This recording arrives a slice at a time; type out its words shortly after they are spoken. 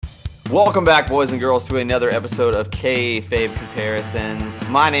Welcome back, boys and girls, to another episode of K-Fave Comparisons.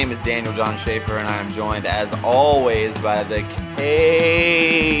 My name is Daniel John Schaefer, and I am joined, as always, by the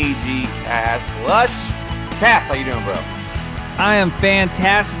KG Cass Lush. Cass, how you doing, bro? I am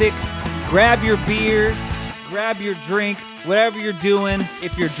fantastic. Grab your beer, grab your drink, whatever you're doing.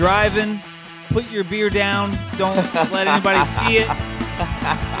 If you're driving, put your beer down. Don't let anybody see it.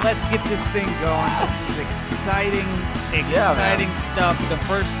 Let's get this thing going. This is exciting stuff. The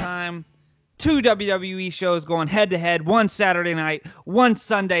first time two WWE shows going head-to-head, one Saturday night, one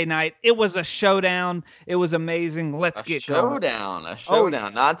Sunday night. It was a showdown. It was amazing. Let's get going. A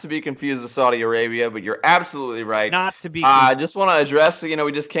showdown. Not to be confused with Saudi Arabia, but you're absolutely right. Not to be I just want to address,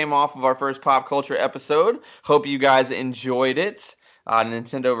 we just came off of our first pop culture episode. Hope you guys enjoyed it.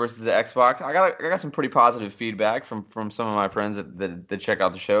 Nintendo versus the Xbox. I got some pretty positive feedback from some of my friends that check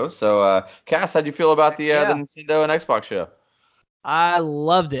out the show. So, Cass, how'd you feel about the Nintendo and Xbox show? I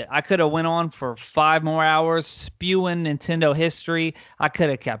loved it. I could have went on for 5 more hours spewing Nintendo history. I could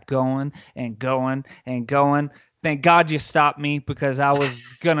have kept going and going and going. Thank God you stopped me because I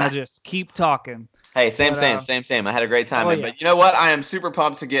was gonna just keep talking. Hey, same. I had a great time. Yeah. But you know what? I am super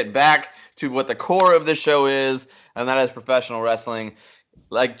pumped to get back to what the core of the show is, and that is professional wrestling.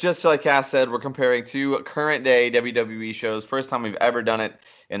 Just like Cass said, we're comparing two current day WWE shows. First time we've ever done it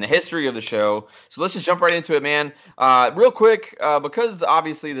in the history of the show. So let's just jump right into it, man. Real quick, because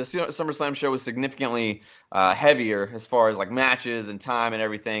obviously the SummerSlam show was significantly heavier as far as matches and time and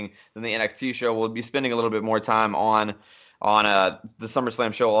everything than the NXT show. We'll be spending a little bit more time on the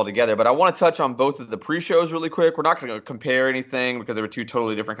SummerSlam show altogether. But I want to touch on both of the pre-shows really quick. We're not going to compare anything because they were two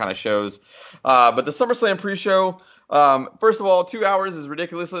totally different kind of shows. But the SummerSlam pre-show, first of all, 2 hours is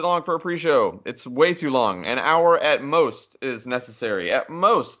ridiculously long for a pre-show. It's way too long. An hour at most is necessary. At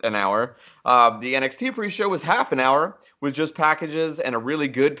most an hour. The NXT pre-show was half an hour with just packages and a really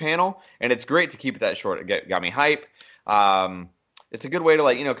good panel. And it's great to keep it that short. It got me hype. It's a good way to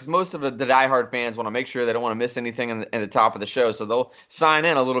because most of the diehard fans want to make sure they don't want to miss anything in the top of the show, so they'll sign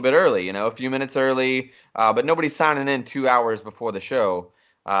in a little bit early, a few minutes early, but nobody's signing in 2 hours before the show,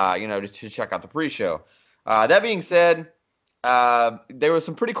 to check out the pre-show. That being said, there was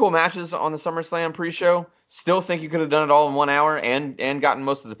some pretty cool matches on the SummerSlam pre-show. Still think you could have done it all in 1 hour and gotten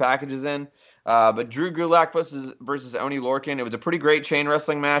most of the packages in. But Drew Gulak versus Oney Lorcan, it was a pretty great chain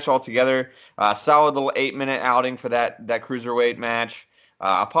wrestling match altogether. Solid little 8-minute outing for that cruiserweight match.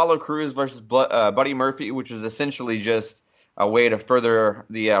 Apollo Crews versus Buddy Murphy, which is essentially just a way to further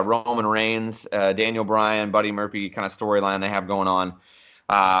the Roman Reigns, Daniel Bryan, Buddy Murphy kind of storyline they have going on.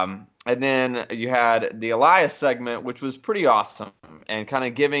 And then you had the Elias segment, which was pretty awesome and kind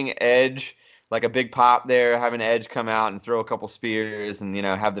of giving Edge a big pop there, having Edge come out and throw a couple spears and,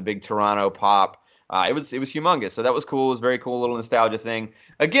 have the big Toronto pop. It was humongous. So that was cool. It was very cool, little nostalgia thing.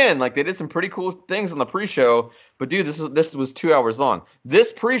 Again, they did some pretty cool things on the pre-show, but dude, this was 2 hours long.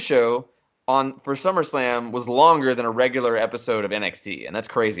 This pre-show for SummerSlam was longer than a regular episode of NXT, and that's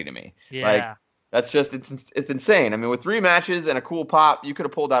crazy to me. Yeah. That's just, it's insane. I mean, with 3 matches and a cool pop, you could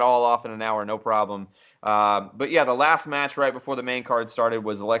have pulled that all off in an hour, no problem. But yeah, the last match right before the main card started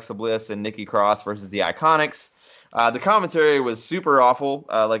was Alexa Bliss and Nikki Cross versus the Iconics. The commentary was super awful,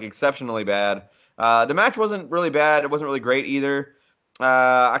 exceptionally bad. The match wasn't really bad. It wasn't really great either.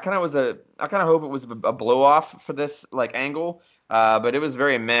 I kind of hope it was a blow off for this angle, but it was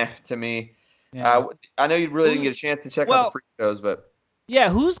very meh to me. Yeah. I know you really didn't get a chance to check out the pre-shows, but yeah,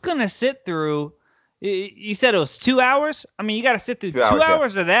 who's gonna sit through? You said it was 2 hours? I mean, you got to sit through 2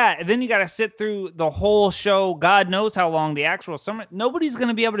 hours of that, and then you got to sit through the whole show. God knows how long the actual summer. Nobody's going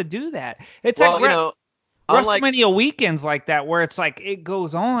to be able to do that. It's WrestleMania weekends like that where it's it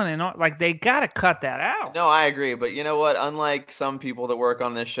goes on and on. They got to cut that out. No, I agree. But you know what? Unlike some people that work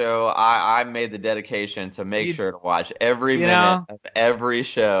on this show, I made the dedication to make sure to watch every minute of every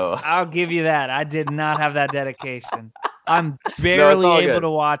show. I'll give you that. I did not have that dedication. I'm barely able to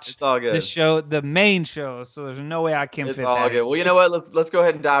watch the show, the main show, so there's no way I can fit that. It's all good. Well, you know what? Let's go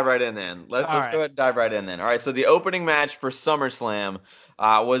ahead and dive right in then. Let's go ahead and dive right in then. All right, so the opening match for SummerSlam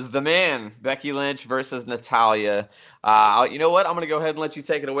was the man, Becky Lynch versus Natalya. You know what? I'm going to go ahead and let you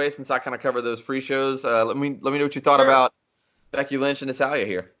take it away since I kind of covered those pre-shows. Let me know what you thought about Becky Lynch and Natalya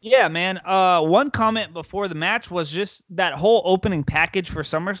here. Yeah, man. One comment before the match was just that whole opening package for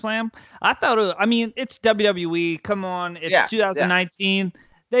SummerSlam. I thought, it's WWE. Come on. It's 2019. Yeah.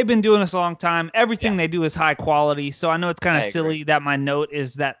 They've been doing this a long time. Everything they do is high quality. So I know it's kind of silly that my note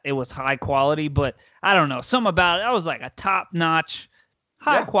is that it was high quality, but I don't know. Something about it. That was a top-notch,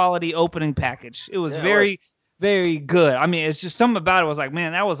 high-quality opening package. It was very, very good. I mean, it's just something about it was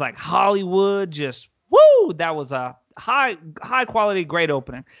man, that was Hollywood just woo, that was a high quality, great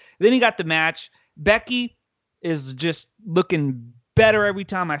opening. Then you got the match. Becky is just looking better every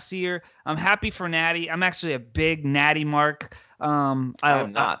time I see her. I'm happy for Natty. I'm actually a big Natty mark. I'm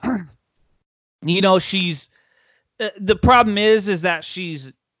not. She's the problem is that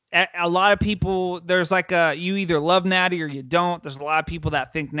she's a lot of people. There's like you either love Natty or you don't. There's a lot of people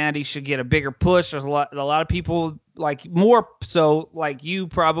that think Natty should get a bigger push. There's a lot of people like more so like you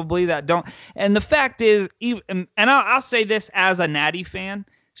probably that don't. And the fact is, and I'll say this as a Natty fan,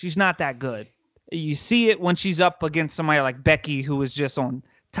 she's not that good. You see it when she's up against somebody like Becky, who is just on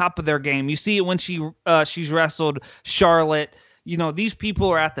top of their game. You see it when she's wrestled Charlotte. These people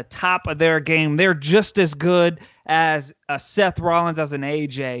are at the top of their game. They're just as good as a Seth Rollins, as an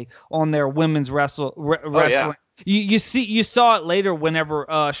AJ on their women's wrestling. Yeah. You saw it later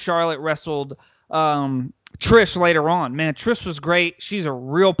whenever Charlotte wrestled Trish later on. Man, Trish was great. She's a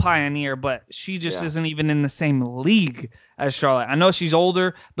real pioneer, but she just isn't even in the same league as Charlotte. I know she's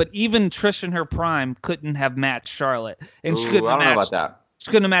older, but even Trish in her prime couldn't have matched Charlotte. And she couldn't I don't know about that. She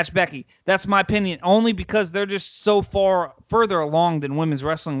couldn't have matched Becky. That's my opinion, only because they're just so further along than women's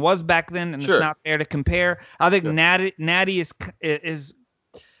wrestling was back then, and It's not fair to compare. I think Natty is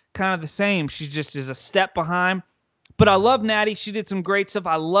kind of the same. She just is a step behind. But I love Natty. She did some great stuff.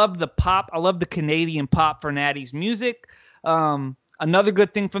 I love the pop. I love the Canadian pop for Natty's music. Another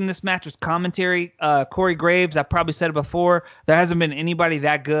good thing from this match was commentary. Corey Graves, I probably said it before, there hasn't been anybody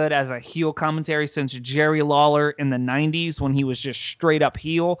that good as a heel commentary since Jerry Lawler in the 90s when he was just straight up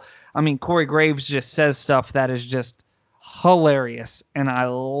heel. I mean, Corey Graves just says stuff that is just hilarious, and I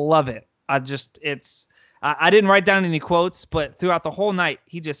love it. I didn't write down any quotes, but throughout the whole night,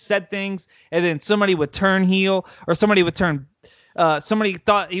 he just said things, and then somebody would turn heel, or somebody would turn somebody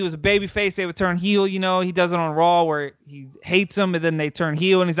thought he was a babyface, they would turn heel. He does it on Raw where he hates them and then they turn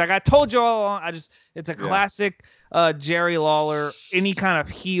heel, and he's like, I told you all along. It's a classic Jerry Lawler, any kind of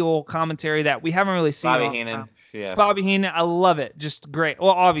heel commentary that we haven't really seen. Bobby Heenan. Yeah. Bobby Heenan, I love it. Just great.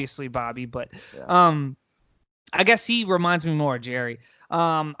 Well, obviously Bobby, but I guess he reminds me more of Jerry.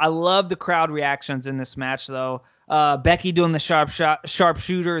 I love the crowd reactions in this match though. Becky doing the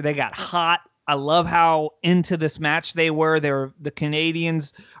sharpshooter, they got hot. I love how into this match they were. The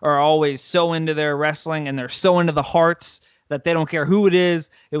Canadians are always so into their wrestling, and they're so into the hearts that they don't care who it is.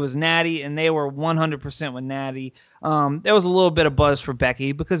 It was Natty, and they were 100% with Natty. There was a little bit of buzz for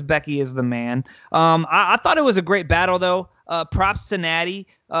Becky because Becky is the man. I thought it was a great battle, though. Props to Natty.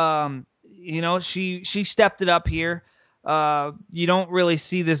 She stepped it up here. You don't really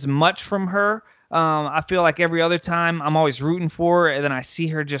see this much from her. I feel like every other time I'm always rooting for her, and then I see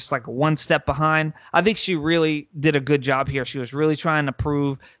her just like one step behind. I think she really did a good job here. She was really trying to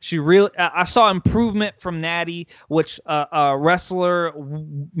prove. I saw improvement from Natty, which a wrestler,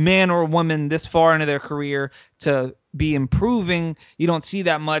 man or woman, this far into their career to be improving, you don't see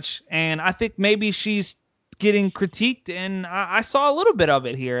that much. And I think maybe she's getting critiqued, and I saw a little bit of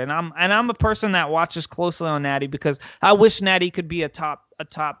it here. And I'm a person that watches closely on Natty because I wish Natty could be a top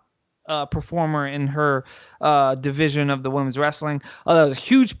performer in her division of the women's wrestling. That was a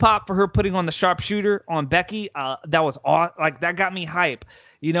huge pop for her putting on the sharpshooter on Becky. That was that got me hype.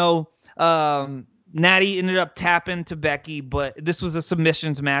 Natty ended up tapping to Becky, but this was a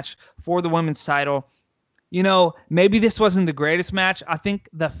submissions match for the women's title. Maybe this wasn't the greatest match. I think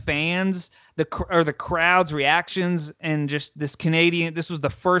the fans, the crowd's reactions, and just this was the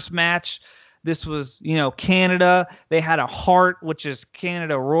first match. This was, Canada. They had a heart, which is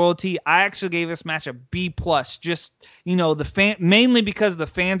Canada royalty. I actually gave this match a B+. Just, mainly because the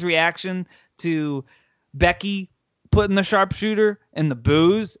fans' reaction to Becky putting the sharpshooter and the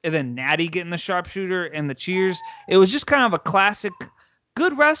boos, and then Natty getting the sharpshooter and the cheers. It was just kind of a classic,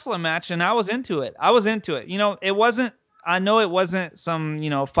 good wrestling match, and I was into it. It wasn't. I know it wasn't some,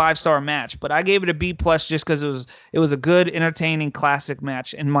 5-star match, but I gave it a B+ just because it was a good, entertaining, classic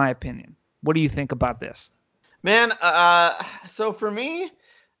match, in my opinion. What do you think about this? Man, so for me,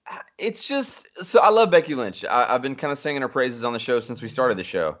 it's just, so I love Becky Lynch. I've been kind of singing her praises on the show since we started the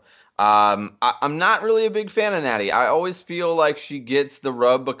show. I'm not really a big fan of Natty. I always feel like she gets the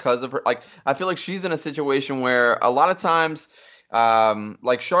rub because of her. Like, I feel like she's in a situation where a lot of times,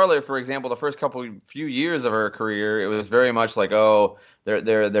 like Charlotte, for example, the first few years of her career, it was very much like, oh,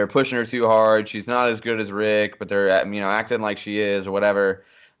 they're pushing her too hard. She's not as good as Rick, but they're acting like she is or whatever.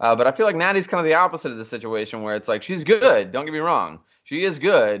 But I feel like Natty's kind of the opposite of the situation where it's like she's good. Don't get me wrong. She is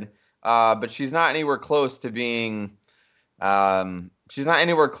good, but she's not anywhere close to being as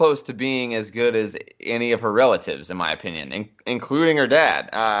good as any of her relatives, in my opinion, including her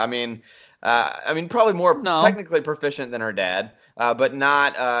dad. I mean, probably more No. technically proficient than her dad, but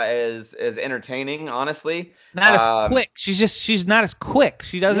not as entertaining, honestly. Not as quick. She's not as quick.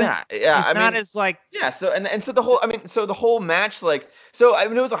 She doesn't. Yeah. She's I not mean, as like. yeah. So the whole match, like, so I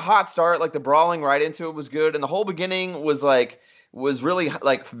mean, it was a hot start. Like the brawling right into it was good, and the whole beginning was really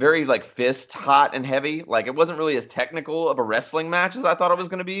like very like fist hot and heavy. Like it wasn't really as technical of a wrestling match as I thought it was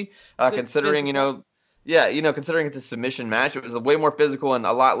going to be, considering physical. considering it's a submission match. It was way more physical and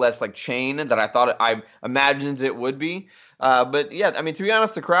a lot less like chain than I imagined it would be. But yeah, I mean, to be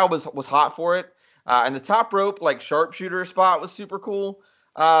honest, the crowd was hot for it. And the top rope like sharpshooter spot was super cool.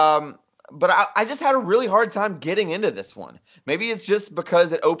 But I just had a really hard time getting into this one. Maybe it's just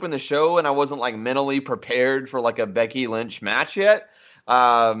because it opened the show and I wasn't like mentally prepared for like a Becky Lynch match yet.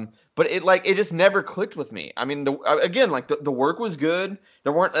 But it just never clicked with me. I mean, the work was good.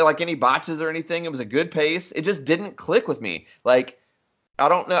 There weren't like any botches or anything. It was a good pace. It just didn't click with me. Like, I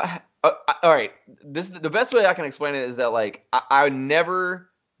don't know. All right, the best way I can explain it is that like I never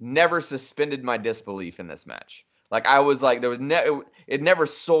suspended my disbelief in this match. Like I was like it never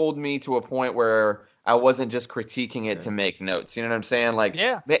sold me to a point where I wasn't just critiquing it to make notes. You know what I'm saying? Like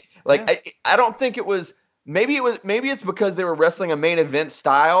Yeah. I don't think it was. Maybe it's because they were wrestling a main event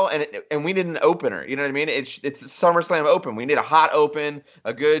style and we need an opener. You know what I mean? It's SummerSlam open. We need a hot open,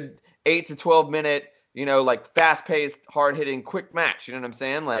 a good 8 to 12 minute, like fast paced, hard hitting, quick match. You know what I'm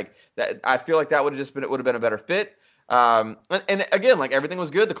saying? Like that. I feel like that would have been a better fit. And again, like everything was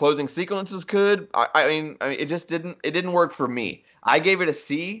good. The closing sequence was good. I mean, it just didn't work for me. I gave it a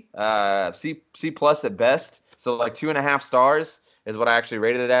C, C plus at best. So like 2.5 stars is what I actually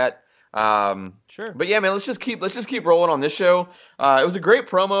rated it at. Sure. But yeah, man, let's just keep rolling on this show. It was a great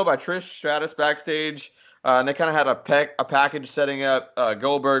promo by Trish Stratus backstage. And they kind of had a package setting up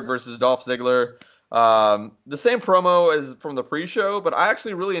Goldberg versus Dolph Ziggler. The same promo as from the pre-show, but I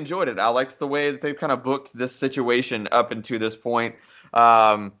actually really enjoyed it. I liked the way that they've kind of booked this situation up into this point.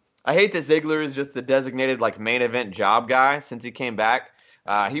 I hate that Ziggler is just the designated like main event job guy since he came back.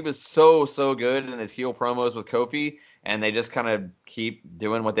 He was so good in his heel promos with Kofi, and they just kind of keep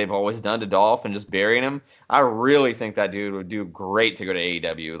doing what they've always done to Dolph and just burying him. I really think that dude would do great to go to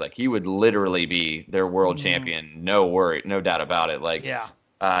AEW. Like he would literally be their world champion, no doubt about it. Like Yeah.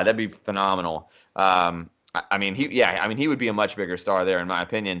 That'd be phenomenal. I mean, he would be a much bigger star there, in my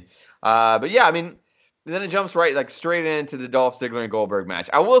opinion. But yeah, I mean, then it jumps straight into the Dolph Ziggler and Goldberg match.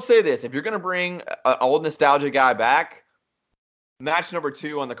 I will say this: if you're gonna bring an old nostalgia guy back, match number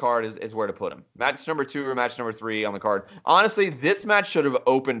 2 on the card is where to put him. Match number 2 or match number 3 on the card. Honestly, this match should have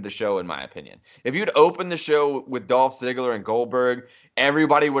opened the show, in my opinion. If you'd opened the show with Dolph Ziggler and Goldberg,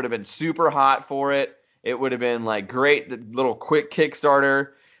 everybody would have been super hot for it. It would have been like great, the little quick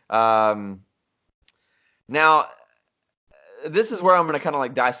Kickstarter. Now, this is where I'm going to kind of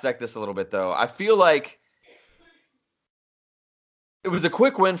like dissect this a little bit, though. I feel like it was a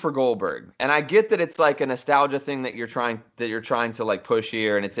quick win for Goldberg, and I get that it's like a nostalgia thing that you're trying to like push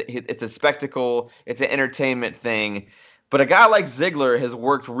here, and it's a spectacle, it's an entertainment thing. But a guy like Ziggler has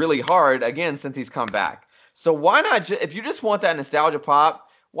worked really hard again since he's come back. So why not? If you just want that nostalgia pop,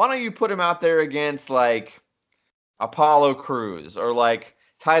 why don't you put him out there against like Apollo Crews or like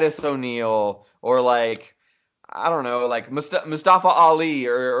Titus O'Neil or like, I don't know, like Mustafa Ali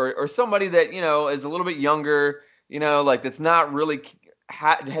or somebody that, is a little bit younger, like that's not really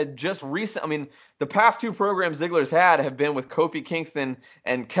had just recent. I mean, the past 2 programs Ziggler's had have been with Kofi Kingston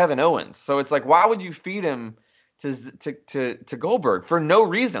and Kevin Owens. So it's like, why would you feed him to Goldberg for no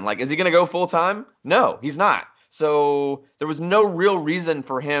reason? Like, is he going to go full time? No, he's not. So there was no real reason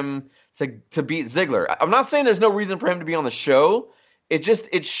for him to beat Ziggler. I'm not saying there's no reason for him to be on the show.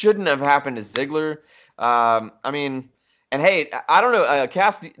 It shouldn't have happened to Ziggler. I mean, and hey, I don't know,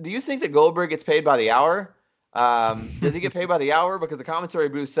 Cass, do you think that Goldberg gets paid by the hour? Does he get paid by the hour? Because the commentary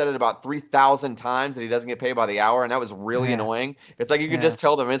booth said it about 3,000 times that he doesn't get paid by the hour, and that was really annoying. It's like you could just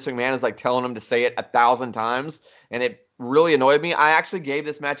tell that Vince McMahon is like telling him to say it 1,000 times, and it really annoyed me. I actually gave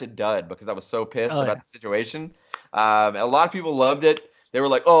this match a dud because I was so pissed about the situation. A lot of people loved it. They were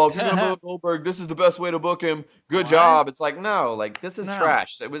like, "Oh, if you're gonna book Goldberg, this is the best way to book him. Good job." It's like, no, like this is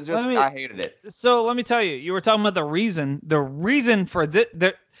trash. It was just, I hated it. So let me tell you, you were talking about the reason for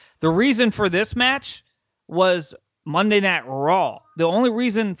the reason for this match was Monday Night Raw. The only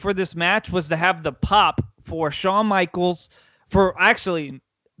reason for this match was to have the pop for Shawn Michaels, for actually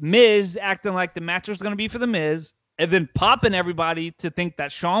Miz acting like the match was going to be for the Miz, and then popping everybody to think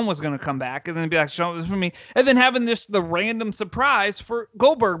that Shawn was going to come back, and then be like, Shawn was for me, and then having the random surprise for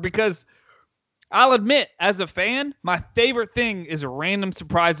Goldberg, because I'll admit, as a fan, my favorite thing is random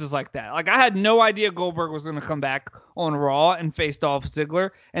surprises like that. Like, I had no idea Goldberg was going to come back on Raw and face Dolph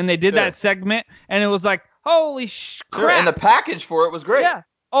Ziggler, and they did that segment, and it was like, holy crap. And the package for it was great. Yeah.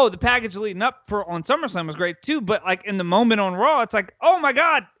 Oh, the package leading up on SummerSlam was great too, but like in the moment on Raw, it's like, oh my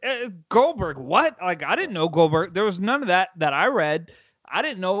God, it's Goldberg. What? Like, I didn't know Goldberg. There was none of that I read. I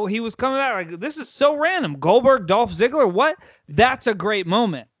didn't know he was coming back. Like, this is so random. Goldberg, Dolph Ziggler, what? That's a great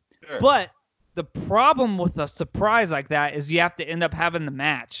moment. Sure. But the problem with a surprise like that is you have to end up having the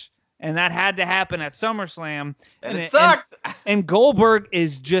match. And that had to happen at SummerSlam. And it sucked. And Goldberg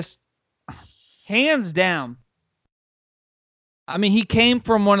is just hands down. I mean, he came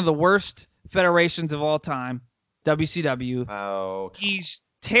from one of the worst federations of all time, WCW. Oh. He's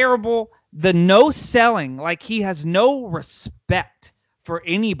terrible. The no selling, like he has no respect for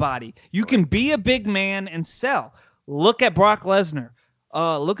anybody. You can be a big man and sell. Look at Brock Lesnar.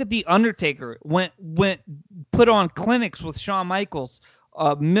 Look at The Undertaker. Went put on clinics with Shawn Michaels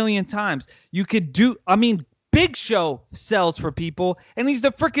a million times. You could do, I mean, Big Show sells for people, and he's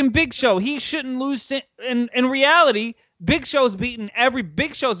the freaking Big Show. He shouldn't lose. In reality, Big Show's beaten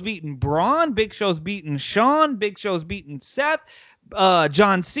Braun. Big Show's beaten Shawn. Big Show's beaten Seth.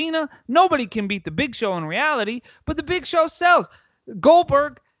 John Cena. Nobody can beat the Big Show in reality, but the Big Show sells.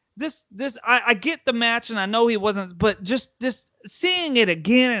 Goldberg, I get the match, and I know he wasn't, but just seeing it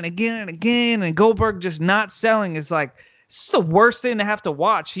again and again and again, and Goldberg just not selling is like, it's the worst thing to have to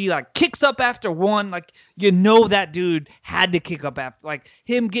watch. He like kicks up after one, like you know that dude had to kick up after, like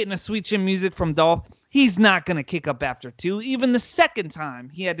him getting a Sweet Chin Music from Dolph. He's not going to kick up after two. Even the second time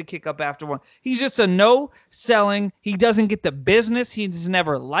he had to kick up after one. He's just a no selling. He doesn't get the business. He's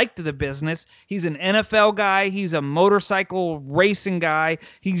never liked the business. He's an NFL guy. He's a motorcycle racing guy.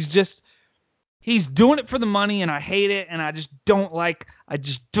 He's doing it for the money, and I hate it. And I just don't like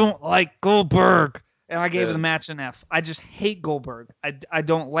Goldberg. And I gave the match an F. I just hate Goldberg. I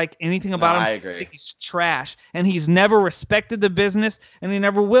don't like anything about him. I agree. I think he's trash. And he's never respected the business, and he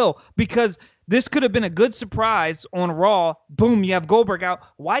never will. Because this could have been a good surprise on Raw. Boom, you have Goldberg out.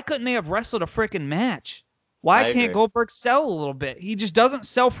 Why couldn't they have wrestled a freaking match? Why can't Goldberg sell a little bit? He just doesn't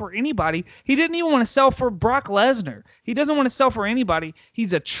sell for anybody. He didn't even want to sell for Brock Lesnar. He doesn't want to sell for anybody.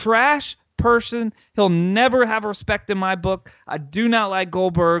 He's a trash person. He'll never have respect in my book. I do not like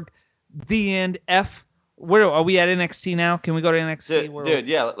Goldberg. The end. F. Where are we at NXT now? Can we go to NXT? Dude,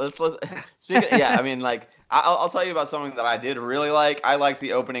 yeah. Let's speak. Yeah, I mean, like, I'll tell you about something that I did really like. I liked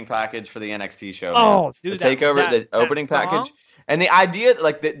the opening package for the NXT show. Oh, dude, the takeover, the opening package, and the idea,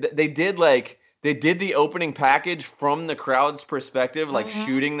 like, they did the opening package from the crowd's perspective, like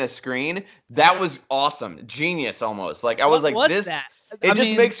shooting the screen. That was awesome, genius almost. Like I was like, this. That? It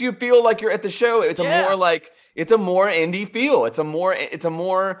just makes you feel like you're at the show. It's a more indie feel. It's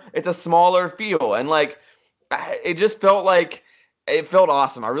a smaller feel, and like. It just felt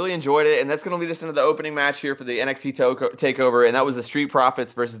awesome. I really enjoyed it, and that's going to lead us into the opening match here for the NXT takeover, and that was the Street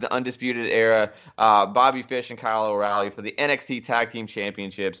Profits versus the Undisputed Era, Bobby Fish and Kyle O'Reilly for the NXT Tag Team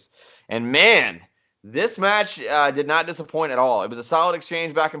Championships. And man, this match did not disappoint at all. It was a solid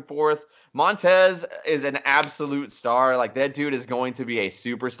exchange back and forth. Montez is an absolute star. Like, that dude is going to be a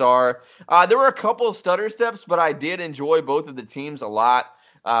superstar. There were a couple of stutter steps, but I did enjoy both of the teams a lot.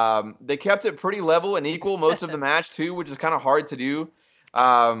 They kept it pretty level and equal most of the match too, which is kind of hard to do.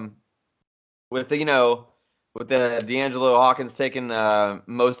 With the D'Angelo Hawkins taking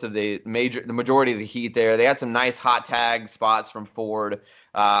most of the majority of the heat there. They had some nice hot tag spots from Ford.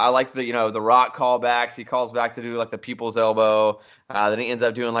 I like the Rock callbacks. He calls back to do like the people's elbow. Then he ends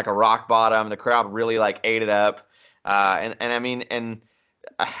up doing like a rock bottom. The crowd really like ate it up. And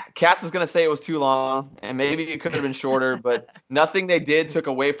Cass is going to say it was too long, and maybe it could have been shorter, but nothing they did took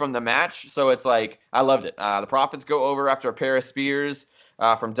away from the match, so it's like, I loved it. The Profits go over after a pair of spears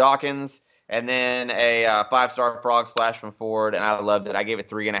from Dawkins, and then a 5-star frog splash from Ford, and I loved it. I gave it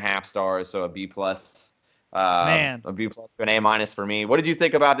 3.5 stars, so a B+. Man. A B+ to an A- for me. What did you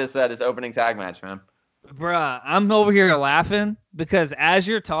think about this opening tag match, man? Bruh, I'm over here laughing, because as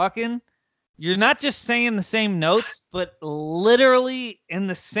you're talking, you're not just saying the same notes, but literally in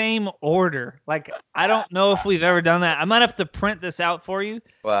the same order. Like, I don't know if we've ever done that. I might have to print this out for you.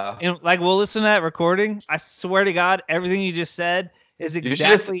 Wow. And like, we'll listen to that recording. I swear to God, everything you just said is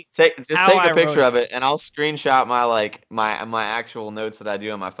exactly take a picture of it, and I'll screenshot my actual notes that I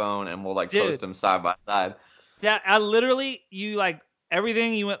do on my phone, and we'll post them side by side. Yeah,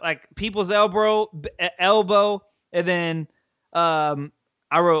 everything you went like people's elbow, and then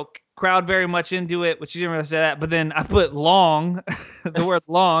I wrote crowd very much into it, which you didn't really say that, but then I put long, the word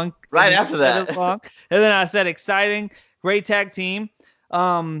long. Right after that. Long, and then I said exciting, great tag team.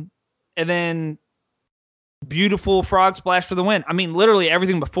 And then beautiful frog splash for the win. I mean, literally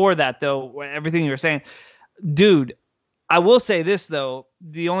everything before that, though, everything you were saying. Dude, I will say this, though.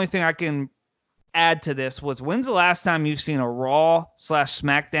 The only thing I can add to this was, when's the last time you've seen a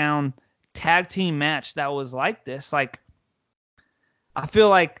Raw/SmackDown tag team match that was like this? Like, I feel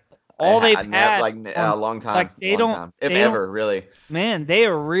like all they've had, a long time. Like they long don't, time. If they ever, don't, really. Man, they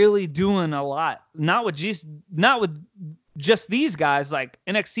are really doing a lot. Not with just these guys. Like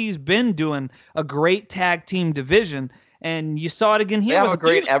NXT's been doing a great tag team division, and you saw it again here. They have a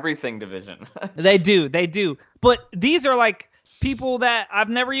great everything division. They do. But these are like people that I've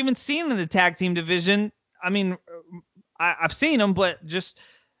never even seen in the tag team division. I mean, I've seen them, but just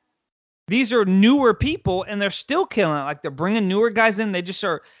these are newer people, and they're still killing it. Like, they're bringing newer guys in. They just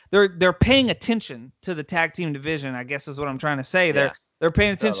are. They're paying attention to the tag team division, I guess is what I'm trying to say. Yeah. They're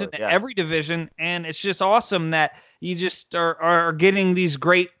paying attention to every division, and it's just awesome that you just are getting these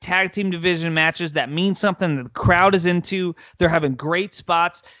great tag team division matches that mean something that the crowd is into. They're having great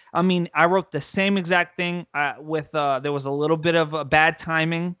spots. I mean, I wrote the same exact thing with there was a little bit of bad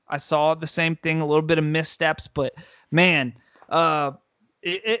timing. I saw the same thing, a little bit of missteps, but man,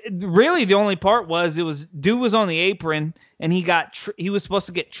 really the only part was dude was on the apron, and he was supposed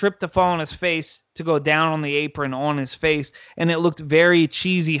to get tripped to fall on his face to go down on the apron on his face, and it looked very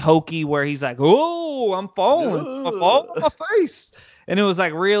cheesy, hokey, where he's like, "Oh, I'm falling on my face," and it was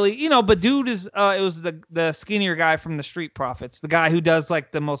like, really, but dude is it was the skinnier guy from the Street Profits, the guy who does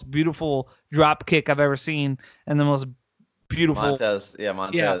like the most beautiful drop kick I've ever seen, and the most beautiful Montez.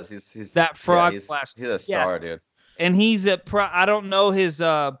 Yeah, he's that frog splash. He's a star, dude. And he's I don't know his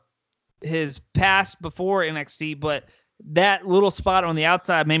past before NXT, but that little spot on the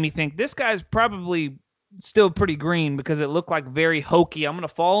outside made me think this guy's probably still pretty green, because it looked like very hokey. I'm going to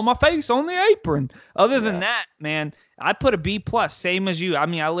fall on my face on the apron. Other than that, man, I put a B+, same as you. I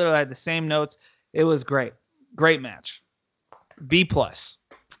mean, I literally had the same notes. It was great. Great match. B+.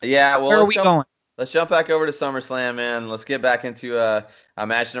 Yeah, well, where are we going? Let's jump back over to SummerSlam, man. Let's get back into a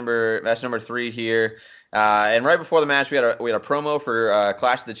match number 3 here. And right before the match, we had a promo for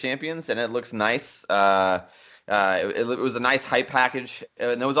Clash of the Champions, and it looks nice. It was a nice hype package,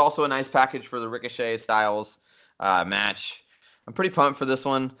 and there was also a nice package for the Ricochet Styles match. I'm pretty pumped for this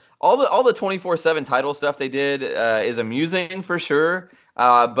one. All the 24/7 title stuff they did is amusing for sure,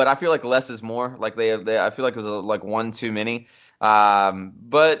 but I feel like less is more. Like I feel like it was like one too many.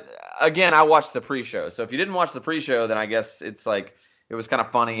 But again, I watched the pre-show, so if you didn't watch the pre-show, then I guess it's like it was kind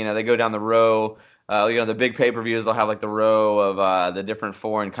of funny. They go down the row. The big pay-per-views, they'll have like the row of the different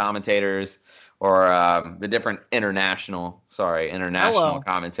foreign commentators, or the different international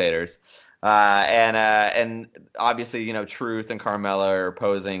commentators. And obviously, Truth and Carmella are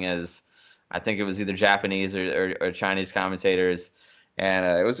posing as, I think it was either Japanese or Chinese commentators. And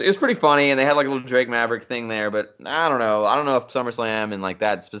it was pretty funny, and they had like a little Drake Maverick thing there, but I don't know if SummerSlam and like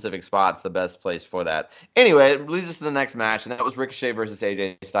that specific spot's the best place for that. Anyway, it leads us to the next match, and that was Ricochet versus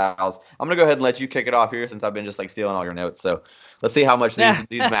AJ Styles. I'm gonna go ahead and let you kick it off here, since I've been just like stealing all your notes. So let's see how much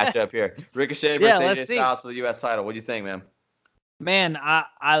these match up here. Ricochet versus AJ Styles for the U.S. title. What do you think, man? Man,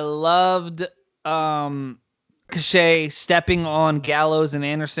 I loved Ricochet stepping on Gallows and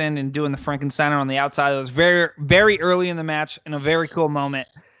Anderson and doing the Frankensteiner on the outside. It was very, very early in the match, and a very cool moment.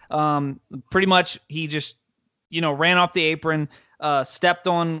 Pretty much he just, ran off the apron, stepped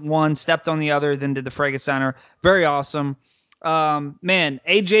on one, stepped on the other, then did the Frankensteiner. Very awesome. Man,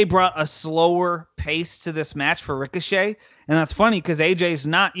 AJ brought a slower pace to this match for Ricochet. And that's funny, because AJ's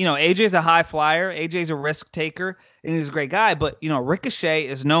not, AJ's a high flyer. AJ's a risk taker, and he's a great guy. But, Ricochet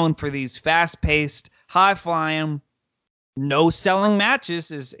is known for these fast-paced, high-flying, no-selling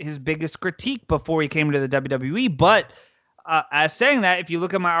matches is his biggest critique before he came to the WWE. But as saying that, if you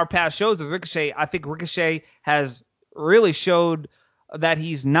look at our past shows of Ricochet, I think Ricochet has really showed that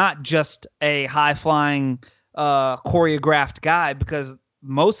he's not just a high-flying, choreographed guy, because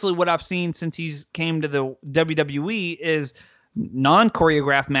mostly what I've seen since he's came to the WWE is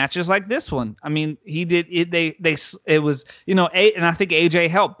non-choreographed matches like this one. I mean, he did it. It was, and I think AJ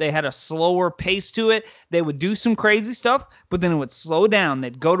helped. They had a slower pace to it. They would do some crazy stuff, but then it would slow down.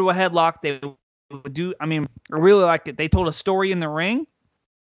 They'd go to a headlock. They would do, I really liked it. They told a story in the ring,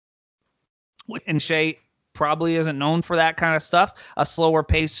 and Shay probably isn't known for that kind of stuff. A slower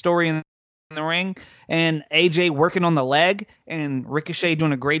paced story in the ring, and AJ working on the leg, and Ricochet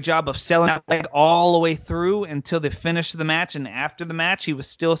doing a great job of selling that leg all the way through until the finish of the match. And after the match, he was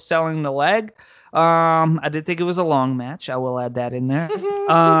still selling the leg. I did think it was a long match. I will add that in there.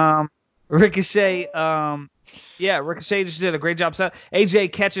 Ricochet, Ricochet just did a great job.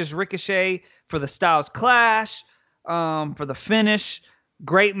 AJ catches Ricochet for the Styles Clash, for the finish.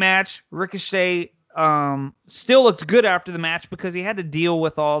 Great match. Ricochet still looked good after the match because he had to deal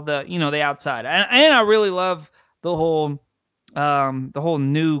with all the, the outside. And I really love the whole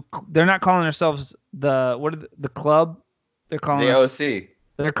new. They're not calling themselves the club. They're calling the OC.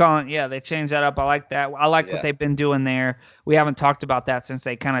 They're calling, they changed that up. I like that. I like what they've been doing there. We haven't talked about that since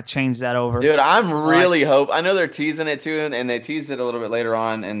they kind of changed that over. Dude, I'm really I know they're teasing it too, and they teased it a little bit later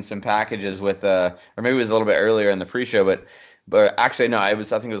on in some packages with, or maybe it was a little bit earlier in the pre-show, but actually no, I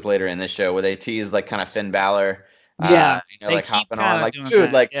think it was later in this show where they teased like kind of Finn Balor. Like hopping on, like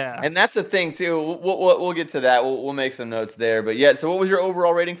dude, like, and that's the thing too. We'll get to that. We'll make some notes there, but yeah. So what was your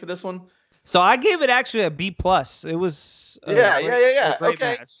overall rating for this one? So I gave it actually a B+. It was a great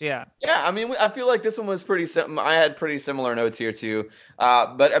okay. Match. Yeah. I mean, I feel like this one was pretty I had pretty similar notes here too.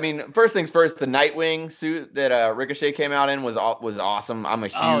 But I mean, first things first, the Nightwing suit that Ricochet came out in was awesome. I'm a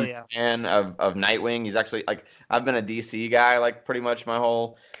huge fan of Nightwing. He's actually, like, I've been a DC guy like pretty much my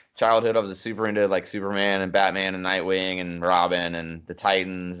whole childhood. I was super into like Superman and Batman and Nightwing and Robin and the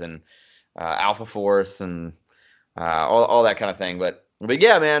Titans and Alpha Force and all that kind of thing. But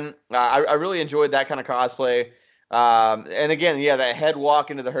yeah, man, I really enjoyed that kind of cosplay. And again, that head walk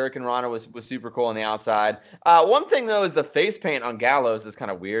into the Hurricane Rana was super cool on the outside. One thing though is the face paint on Gallows is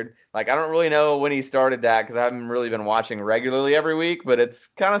kind of weird. Like, I don't really know when he started that because I haven't really been watching regularly every week, but it's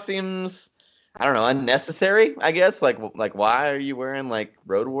kind of seems, I don't know, unnecessary, I guess. Like why are you wearing like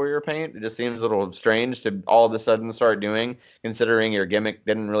Road Warrior paint? It just seems a little strange to all of a sudden start doing, considering your gimmick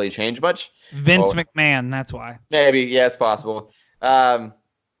didn't really change much. Vince McMahon, that's why. Maybe, yeah, it's possible. Again,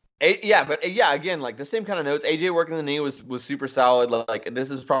 like the same kind of notes. AJ working the knee was super solid. Like, this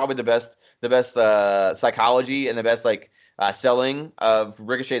is probably the best psychology and the best selling of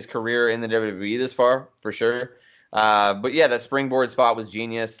Ricochet's career in the WWE this far, for sure. But yeah, that springboard spot was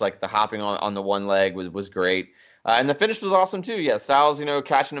genius. Like the hopping on the one leg was great. And the finish was awesome too. Yeah, Styles,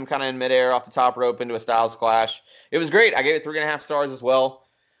 catching him kind of in midair off the top rope into a Styles clash. It was great. I gave it 3.5 stars as well.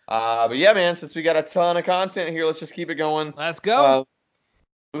 But yeah, man, since we got a ton of content here, let's just keep it going. Let's go.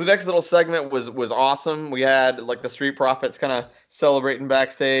 The next little segment was awesome. We had like the Street Profits kind of celebrating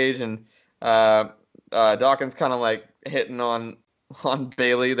backstage, and Dawkins kind of like hitting on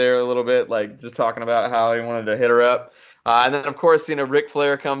Bayley there a little bit, like just talking about how he wanted to hit her up. And then of course, Ric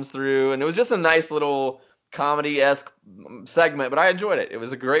Flair comes through, and it was just a nice little comedy-esque segment, but I enjoyed it. It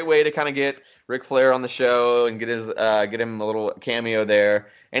was a great way to kind of get Ric Flair on the show and get him a little cameo there.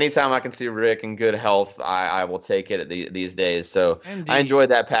 Anytime I can see Rick in good health, I will take it these days. So indeed. I enjoyed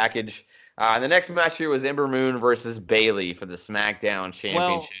that package. And the next match here was Ember Moon versus Bayley for the SmackDown Championship.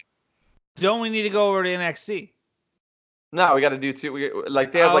 Well, don't we need to go over to NXT? No, we got to do two.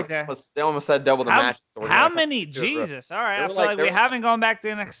 They almost had double the match. So how many? Jesus! All right, I feel like we haven't gone back to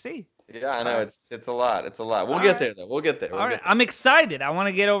NXT. Yeah, I know. It's a lot. It's a lot. We'll get there, though. We'll get there. All right. I'm excited. I want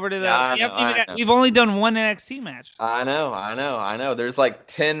to get over to the. We've only done one NXT match. I know. There's like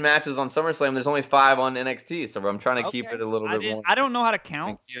 10 matches on SummerSlam. There's only 5 on NXT, so I'm trying to keep it a little bit more. I don't know how to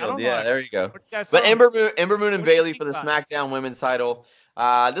count. There you go. But Ember Moon and Bayley for the SmackDown Women's title.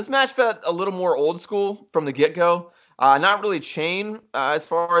 This match felt a little more old school from the get-go. Not really chain as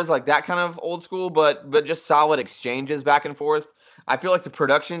far as like that kind of old school, but just solid exchanges back and forth. I feel like the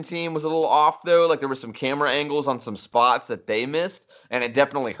production team was a little off, though. Like, there were some camera angles on some spots that they missed, and it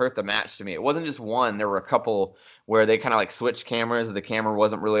definitely hurt the match to me. It wasn't just one. There were a couple where they kind of, like, switched cameras. The camera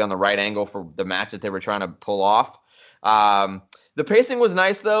wasn't really on the right angle for the match that they were trying to pull off. The pacing was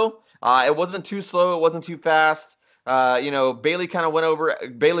nice, though. It wasn't too slow. It wasn't too fast. Bayley kind of went over.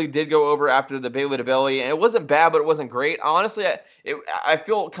 Bayley did go over after the Bayley to belly, and it wasn't bad, but it wasn't great. Honestly, I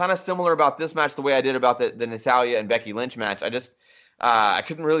feel kind of similar about this match the way I did about the Natalya and Becky Lynch match. I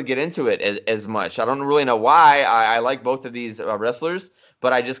couldn't really get into it as much. I don't really know why. I like both of these wrestlers,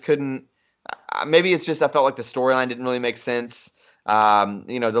 but I just couldn't. Maybe it's just I felt like the storyline didn't really make sense.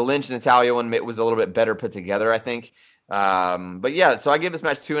 The Lynch Natalya one was a little bit better put together, I think. But yeah, so I gave this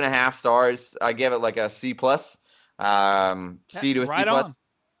match 2.5 stars. I gave it like a C+. C to a C+.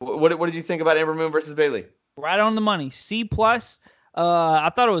 What did you think about Ember Moon versus Bayley? Right on the money. C+. I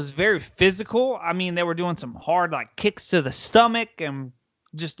thought it was very physical. I mean, they were doing some hard like kicks to the stomach and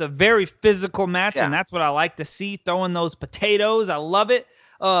just a very physical match, and that's what I like to see. Throwing those potatoes, I love it.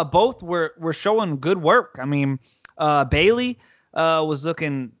 Both were showing good work. I mean, Bayley was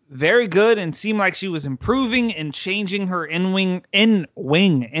looking very good and seemed like she was improving and changing her in-ring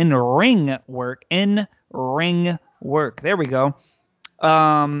work. There we go.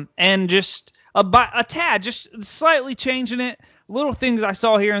 And just a tad, just slightly changing it. Little things I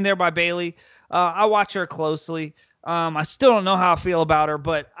saw here and there by Bayley. I watch her closely. I still don't know how I feel about her,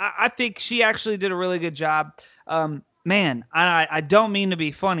 but I think she actually did a really good job. Man, I don't mean to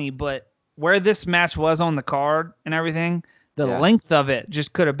be funny, but where this match was on the card and everything, the Yeah. length of it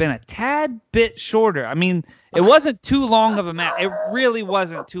just could have been a tad bit shorter. I mean, it wasn't too long of a match. It really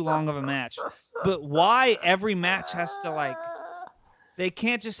wasn't too long of a match. But why every match has to like, they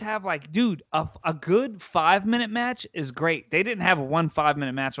can't just have like, dude, a good 5-minute match is great. They didn't have a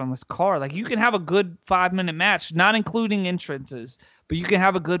 5-minute match on this card. Like, you can have a good 5-minute match, not including entrances, but you can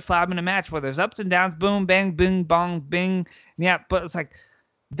have a good 5-minute match where there's ups and downs, boom, bang, bing, bong, bing. Yeah, but it's like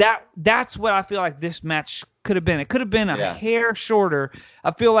that's what I feel like this match could have been. It could have been a hair shorter.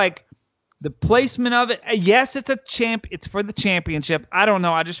 I feel like the placement of it, yes, it's for the championship. I don't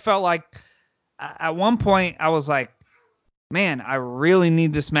know. I just felt like at one point I was like, man, I really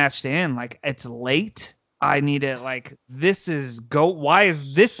need this match to end. Like, it's late. I need it. Like, why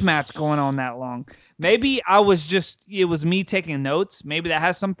is this match going on that long? Maybe it was me taking notes. Maybe that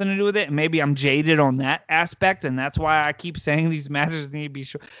has something to do with it. And maybe I'm jaded on that aspect. And that's why I keep saying these matches need to be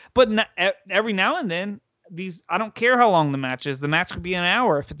short. But every now and then, I don't care how long the match is. The match could be an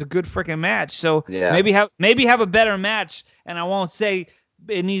hour if it's a good freaking match. So maybe have a better match. And I won't say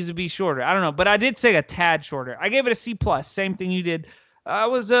it needs to be shorter. I don't know. But I did say a tad shorter. I gave it a C+. Same thing you did. I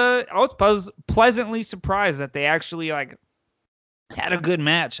was pleasantly surprised that they actually like had a good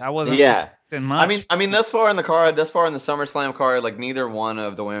match. I wasn't expecting much. I mean, thus far in the SummerSlam card, like neither one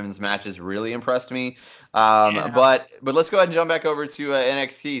of the women's matches really impressed me. But let's go ahead and jump back over to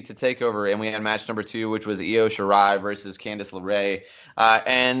NXT to TakeOver, and we had match number 2, which was Io Shirai versus Candice LeRae.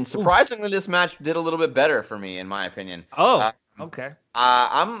 And surprisingly, this match did a little bit better for me, in my opinion. Okay.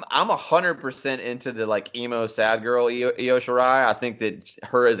 I'm 100% into the like emo sad girl Io Shirai. I think that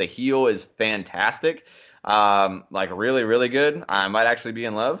her as a heel is fantastic. Like really, really good. I might actually be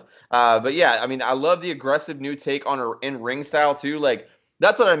in love. But yeah, I mean, I love the aggressive new take on her in-ring style too. Like,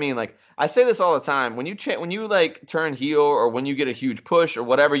 that's what I mean. Like, I say this all the time. When you like turn heel or when you get a huge push or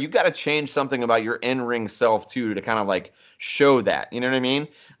whatever, you got to change something about your in-ring self too to kind of like show that. You know what I mean?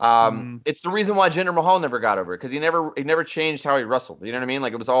 It's the reason why Jinder Mahal never got over it, because he never changed how he wrestled. You know what I mean?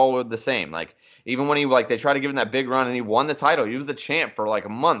 Like, it was all the same. Like, even when they tried to give him that big run and he won the title, he was the champ for like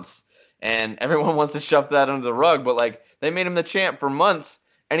months. And everyone wants to shove that under the rug, but like they made him the champ for months,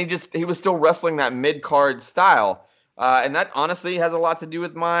 and he was still wrestling that mid-card style. And that honestly has a lot to do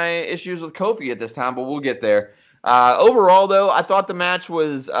with my issues with Kofi at this time, but we'll get there. Overall, though, I thought the match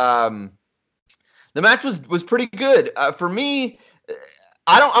was pretty good. For me,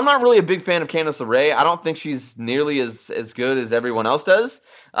 I'm not really a big fan of Candice LeRae. I don't think she's nearly as good as everyone else does.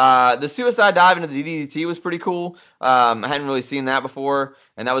 The suicide dive into the DDT was pretty cool. I hadn't really seen that before,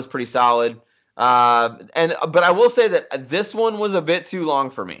 and that was pretty solid. But I will say that this one was a bit too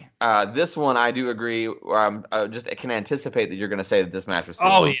long for me. This one, I do agree. I can anticipate that you're going to say that this match was too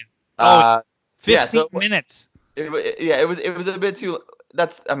long. Yeah. 15 minutes. It was a bit too.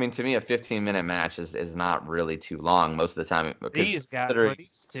 To me, a 15-minute match is not really too long most of the time. These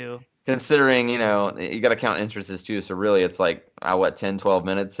two. Considering, you got to count entrances too, so really it's like 10, 12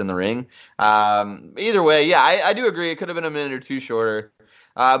 minutes in the ring. Either way, yeah, I do agree. It could have been a minute or two shorter.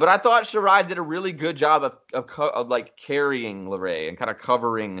 But I thought Shirai did a really good job of like carrying LeRae and kind of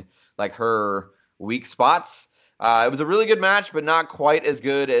covering like her weak spots. It was a really good match, but not quite as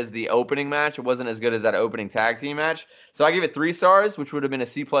good as the opening match. It wasn't as good as that opening tag team match. So I gave it 3 stars, which would have been a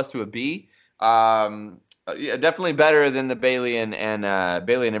C+ to a B. Definitely better than the Bayley and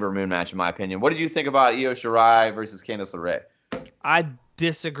Ember Moon match, in my opinion. What did you think about Io Shirai versus Candice LeRae? I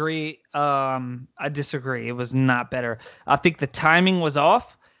disagree. It was not better. I think the timing was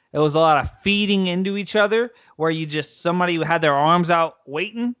off. It was a lot of feeding into each other where somebody who had their arms out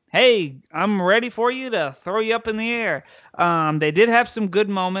waiting. Hey, I'm ready for you to throw you up in the air. They did have some good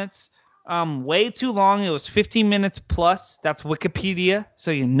moments. Way too long. It was 15 minutes plus. That's Wikipedia,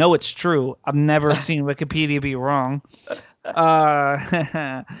 so you know it's true. I've never seen Wikipedia be wrong.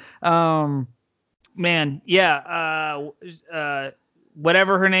 Man, yeah.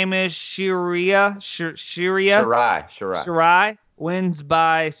 Whatever her name is, Shirai wins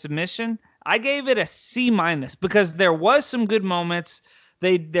by submission. I gave it a C- because there was some good moments.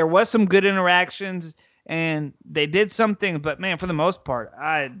 There was some good interactions, and they did something. But man, for the most part,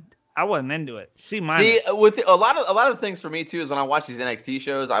 I wasn't into it. C-. See, with a lot of things for me too is when I watch these NXT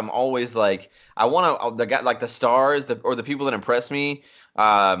shows, I'm always like, I want the stars or the people that impress me.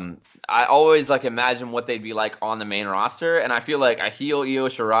 I always like imagine what they'd be like on the main roster, and I feel like a heel Io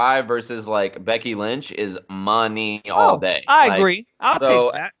Shirai versus like Becky Lynch is money all day. I agree. I'll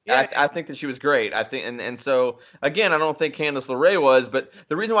take that. Yeah. I think that she was great. I think, and so again, I don't think Candice LeRae was, but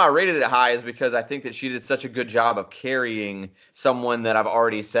the reason why I rated it high is because I think that she did such a good job of carrying someone that I've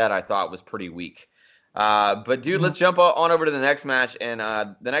already said I thought was pretty weak. But dude, let's jump on over to the next match. And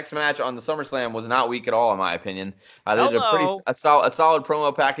the next match on the SummerSlam was not weak at all, in my opinion. They did a solid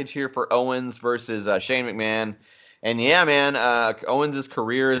promo package here for Owens versus Shane McMahon. And yeah, man, Owens'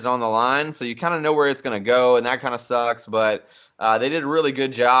 career is on the line, so you kind of know where it's going to go, and that kind of sucks. But they did a really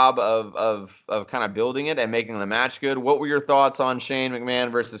good job of kind of building it and making the match good. What were your thoughts on Shane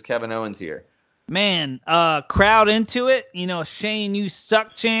McMahon versus Kevin Owens here? Man, crowd into it. You know, Shane, you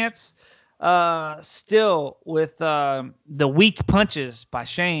suck chants. Still with the weak punches by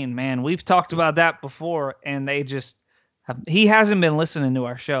Shane, man. We've talked about that before, and he hasn't been listening to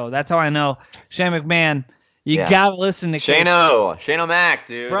our show. That's how I know. Shane McMahon, you gotta listen to Shane O'Mac,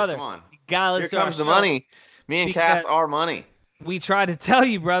 dude. Brother, come on. You gotta listen Here comes the money. Me and Cass are money. We tried to tell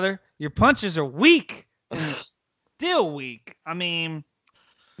you, brother, your punches are weak, and you're still weak. I mean,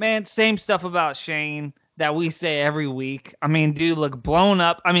 man, same stuff about Shane that we say every week. I mean, dude, look, blown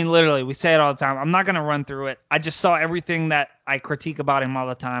up. I mean, literally, we say it all the time. I'm not going to run through it. I just saw everything that I critique about him all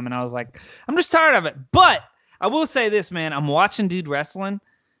the time, and I was like, I'm just tired of it. But I will say this, man. I'm watching dude wrestling.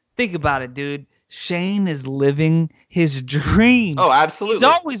 Think about it, dude. Shane is living his dream. Oh, absolutely. He's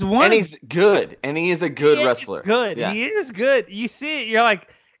always won. And he's good. And he is a good wrestler. Good. Yeah. He is good. You see it. You're like,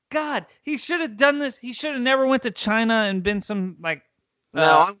 God, he should have done this. He should have never went to China and been some, like,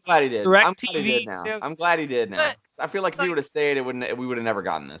 no, I'm glad he did. I'm glad he did now. I'm glad he did now. I feel like if he would have stayed, we would have never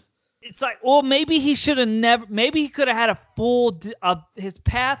gotten this. It's like, well, maybe he should have never. Maybe he could have had a full. His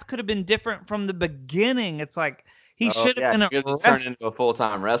path could have been different from the beginning. It's like he should have been a wrestler. Turned into a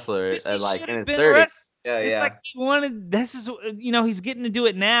full-time wrestler, like in his 30s. It's like he wanted. This is, he's getting to do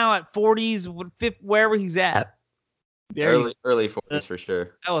it now at 40s, wherever he's at. Early 40s for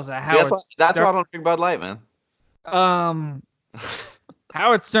sure. That was a Howard. That's why I don't drink Bud Light, man.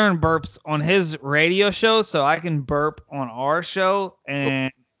 Howard Stern burps on his radio show, so I can burp on our show,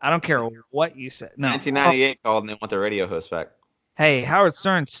 and I don't care what you say. No. 1998 called, and they want the radio host back. Hey, Howard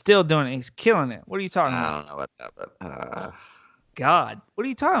Stern's still doing it. He's killing it. What are you talking about? I don't know about that, but God, what are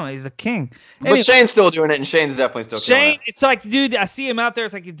you talking about? He's the king. Anyway, but Shane's still doing it, and Shane's definitely still killing it. It's like, dude, I see him out there.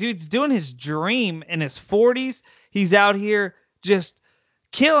 It's like, dude's doing his dream in his 40s. He's out here just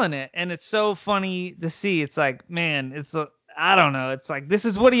killing it, and it's so funny to see. It's like, man, I don't know. It's like, this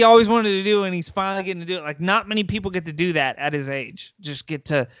is what he always wanted to do, and he's finally getting to do it. Like, not many people get to do that at his age. Just get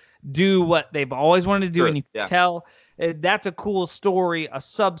to do what they've always wanted to do, and you can tell that's a cool story, a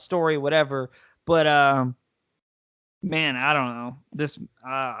sub-story, whatever. But, man, I don't know.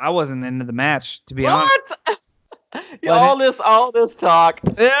 I wasn't into the match, to be honest. All this talk,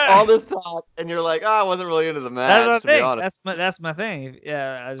 and you're like, I wasn't really into the match. That's my thing.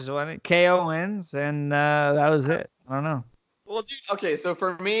 Yeah, I just wanted KO wins, and that was it. I don't know. Well, dude, okay, so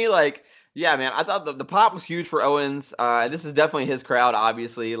for me, like, yeah, man, I thought the pop was huge for Owens. This is definitely his crowd,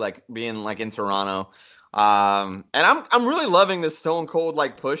 obviously, like being like in Toronto. And I'm really loving this Stone Cold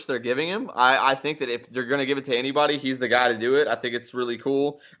like push they're giving him. I think that if they're gonna give it to anybody, he's the guy to do it. I think it's really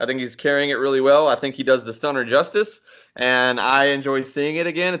cool. I think he's carrying it really well. I think he does the stunner justice, and I enjoy seeing it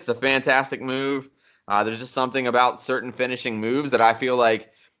again. It's a fantastic move. There's just something about certain finishing moves that I feel like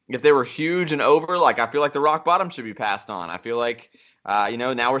if they were huge and over, like I feel like the rock bottom should be passed on. I feel like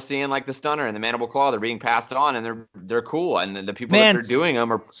now we're seeing like the stunner and the mandible claw, they're being passed on, and they're cool, and the people that are doing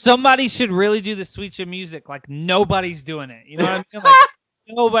them are. Somebody should really do the Sweet Chin Music. Like nobody's doing it. You know what I mean? Like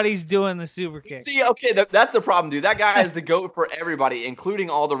nobody's doing the super kick. See, okay, that's the problem, dude. That guy is the GOAT for everybody, including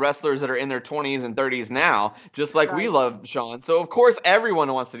all the wrestlers that are in their 20s and 30s now, just like we love Sean. So of course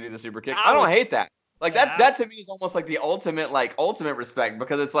everyone wants to do the super kick. I don't hate that. Like that to me is almost like the ultimate respect,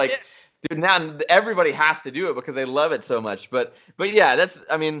 because it's like, dude, now everybody has to do it because they love it so much. But yeah,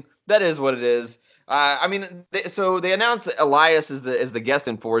 that is what it is. So they announced that Elias is the guest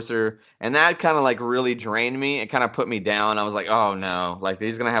enforcer, and that kind of like really drained me. It kind of put me down. I was like, oh no, like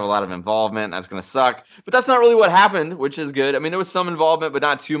he's gonna have a lot of involvement. And that's gonna suck. But that's not really what happened, which is good. I mean, there was some involvement, but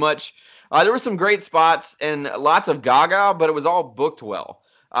not too much. There were some great spots and lots of gaga, but it was all booked well.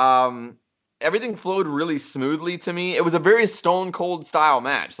 Everything flowed really smoothly to me. It was a very Stone Cold style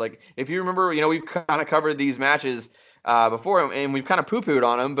match. Like, if you remember, we've kind of covered these matches before, and we've kind of poo-pooed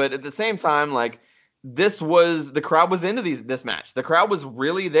on them. But at the same time, like, the crowd was into this match. The crowd was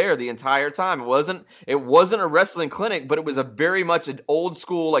really there the entire time. It wasn't a wrestling clinic, but it was a very much an old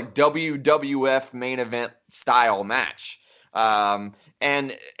school, like, WWF main event style match.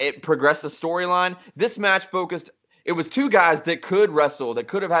 And it progressed the storyline. This match focused. It was two guys that could wrestle, that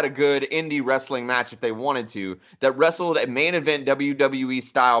could have had a good indie wrestling match if they wanted to, that wrestled a main event WWE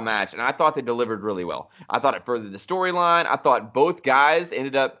style match, and I thought they delivered really well. I thought it furthered the storyline. I thought both guys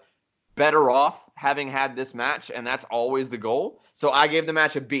ended up better off having had this match, and that's always the goal. So I gave the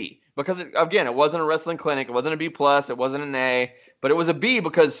match a B because, again, it wasn't a wrestling clinic. It wasn't a B+. It wasn't an A. But it was a B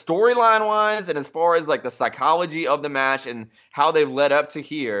because storyline-wise and as far as like the psychology of the match and how they've led up to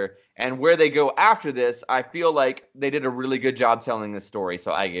here and where they go after this, I feel like they did a really good job telling this story.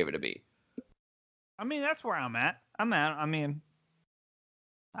 So I gave it a B. I mean, that's where I'm at. I mean,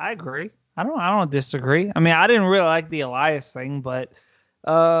 I agree. I don't disagree. I mean, I didn't really like the Elias thing, but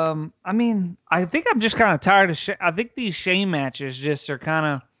I mean, I think I'm just kind of tired of I think these Shane matches just are kind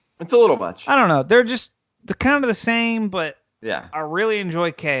of, it's a little much. I don't know. They're kind of the same, but yeah. I really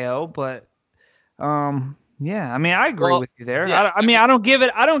enjoy KO, but yeah, I mean, I agree with you there. Yeah,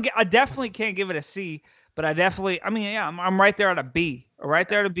 I definitely can't give it a C, but I'm right there at a B. Right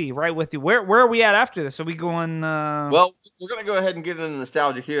there to B, right with you. Where are we at after this? Are we going? Well, we're gonna go ahead and get into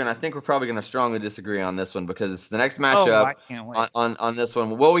nostalgia here, and I think we're probably gonna strongly disagree on this one because the next matchup I can't wait. on this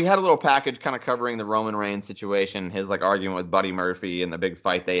one. Well, we had a little package kind of covering the Roman Reigns situation, his like argument with Buddy Murphy, and the big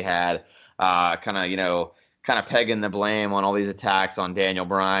fight they had. Kind of pegging the blame on all these attacks on Daniel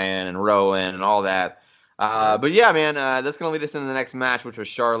Bryan and Rowan and all that. But yeah, man, that's gonna lead us into the next match, which was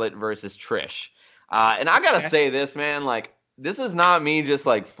Charlotte versus Trish. And I gotta say this, man, like. This is not me just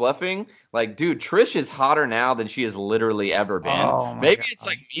like fluffing. Like, dude, Trish is hotter now than she has literally ever been. Oh, maybe it's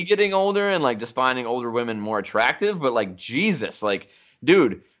like me getting older and like just finding older women more attractive, but like Jesus, like,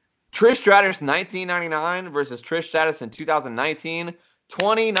 dude, Trish Stratus 1999 versus Trish Stratus in 2019,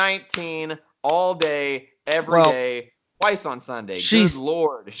 2019, all day, every day, twice on Sunday. Good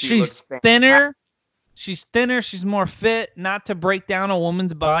Lord, she's thinner. She's thinner. She's more fit. Not to break down a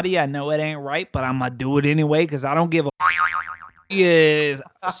woman's body. I know it ain't right, but I'm going to do it anyway because I don't give a She is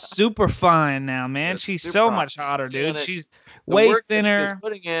super fine now, man. She's so much hotter, dude. She's way thinner. The work she's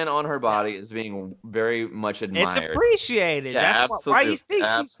putting in on her body is being very much admired. It's appreciated. Yeah, that's why you think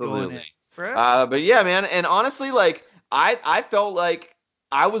she's doing it. But yeah, man. And honestly, like, I felt like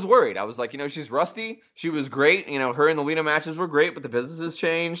I was worried. I was like, she's rusty. She was great. Her and the Lita matches were great, but the business has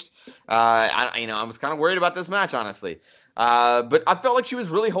changed. I was kind of worried about this match, honestly. But I felt like she was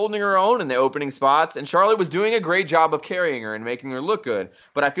really holding her own in the opening spots, and Charlotte was doing a great job of carrying her and making her look good.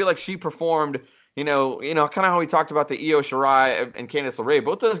 But I feel like she performed, kind of how we talked about the Io Shirai and Candice LeRae.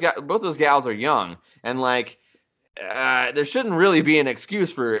 Both those gals are young, and like there shouldn't really be an excuse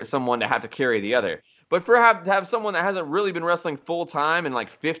for someone to have to carry the other. But to have someone that hasn't really been wrestling full time in like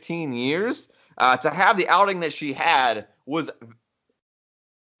 15 years, to have the outing that she had was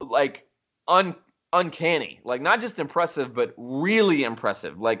like uncanny. Like, not just impressive, but really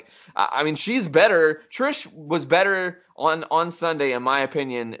impressive. Like, I mean, she's better. Trish was better on Sunday, in my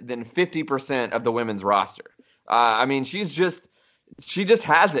opinion, than 50% of the women's roster. I mean, she just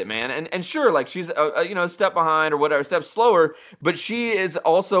has it, man. And sure, like, she's a step behind or whatever, a step slower, but she is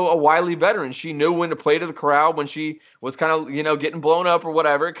also a wily veteran. She knew when to play to the crowd when she was kind of, getting blown up or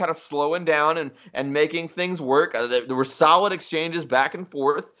whatever, kind of slowing down and making things work. There were solid exchanges back and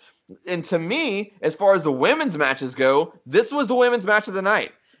forth. And to me, as far as the women's matches go, this was the women's match of the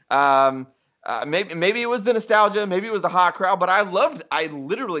night. Maybe it was the nostalgia, maybe it was the hot crowd, but I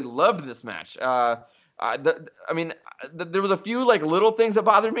literally loved this match. There was a few like little things that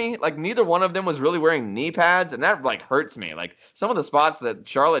bothered me. Like, neither one of them was really wearing knee pads, and that like hurts me. Like, some of the spots that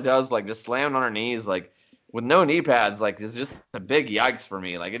Charlotte does, like just slammed on her knees, like with no knee pads, like it's just a big yikes for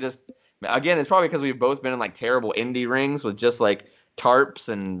me. Like, it's probably because we've both been in like terrible indie rings with just like tarps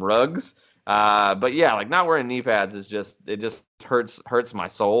and rugs. But yeah, like not wearing knee pads it just hurts my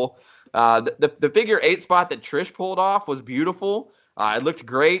soul. The figure 8 spot that Trish pulled off was beautiful. It looked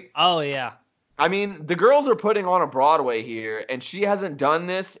great. Oh yeah. I mean, the girls are putting on a Broadway here, and she hasn't done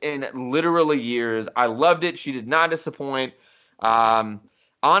this in literally years. I loved it. She did not disappoint.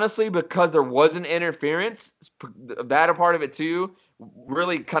 Honestly, because there wasn't interference, that a part of it too,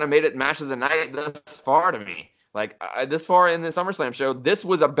 really kind of made it match of the night thus far to me. Like, this far in the SummerSlam show, this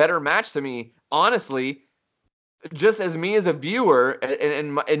was a better match to me, honestly, just as me as a viewer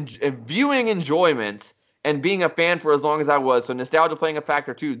and viewing enjoyment and being a fan for as long as I was, so nostalgia playing a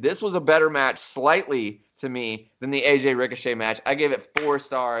factor too. This was a better match slightly to me than the AJ Ricochet match. I gave it 4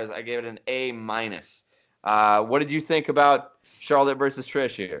 stars. I gave it an A-. What did you think about Charlotte versus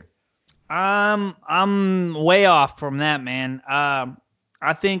Trish here? I'm way off from that, man.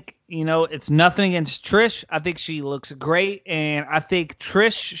 I think, it's nothing against Trish. I think she looks great, and I think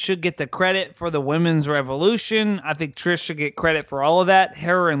Trish should get the credit for the women's revolution. I think Trish should get credit for all of that.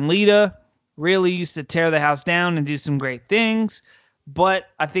 Her and Lita really used to tear the house down and do some great things, but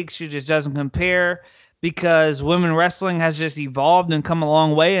I think she just doesn't compare because women wrestling has just evolved and come a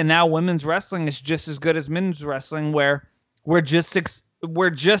long way, and now women's wrestling is just as good as men's wrestling, where we're just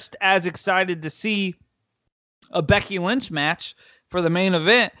as excited to see a Becky Lynch match for the main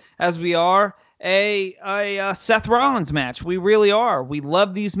event as we are a Seth Rollins match. We really are. We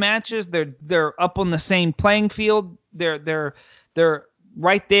love these matches. They're up on the same playing field. They're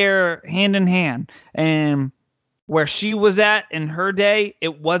right there hand in hand. And where she was at in her day,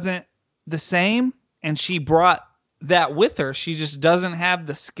 it wasn't the same, and she brought that with her. She just doesn't have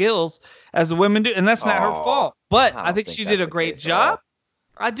the skills as the women do, and that's not her fault. But I think she did a great job.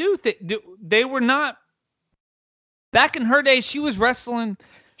 I do think they were not back in her day. She was wrestling.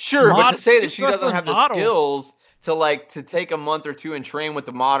 Sure, but to say that she doesn't have the skills to take a month or two and train with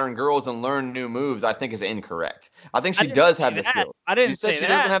the modern girls and learn new moves, I think is incorrect. I think she does have the skills. I didn't say that. You said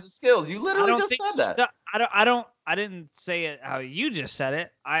she doesn't have the skills. You literally just said that. I didn't say it how you just said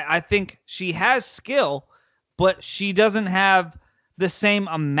it. I think she has skill, but she doesn't have the same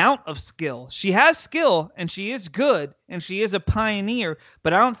amount of skill. She has skill, and she is good, and she is a pioneer,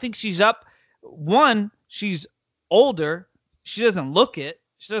 but I don't think she's up. One, she's older. She doesn't look it.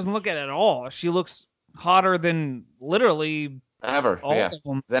 She doesn't look it at all. She looks hotter than literally ever. All yeah. of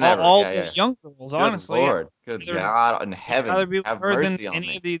them. Than all ever. the young girls, honestly. Good Lord. Good God in heaven. Have mercy on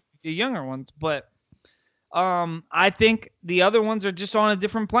me. Of the younger ones, but I think the other ones are just on a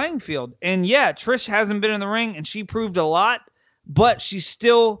different playing field. And yeah, Trish hasn't been in the ring, and she proved a lot, but she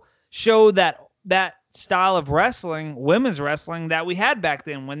still showed that style of wrestling, women's wrestling, that we had back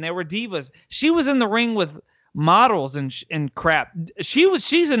then when they were divas. She was in the ring with models and crap.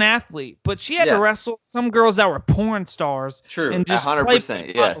 She's an athlete, but she had to wrestle some girls that were porn stars. True, and just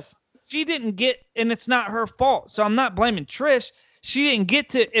 100%. Yes. She didn't get, and it's not her fault. So I'm not blaming Trish. She didn't get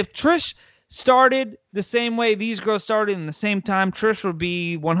to. If Trish started the same way these girls started in the same time, Trish would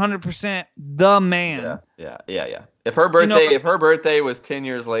be 100% the man. Yeah. If her birthday was 10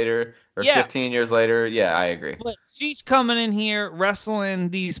 years later or 15 years later, I agree. But she's coming in here wrestling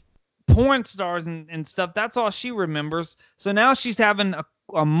these porn stars and stuff. That's all she remembers. So now she's having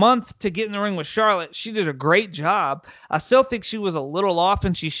a month to get in the ring with Charlotte. She did a great job. I still think she was a little off,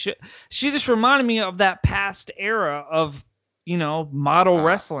 and she just reminded me of that past era of model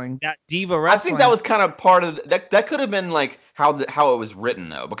wrestling, that diva wrestling. I think that was kind of part of that could have been like how it was written,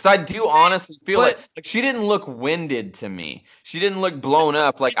 though, because I do honestly feel like she didn't look winded to me. She didn't look blown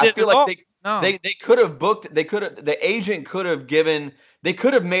up. Like I feel like they could have booked. The agent could have given. They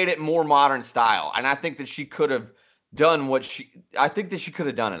could have made it more modern style, and I think that she could have done I think that she could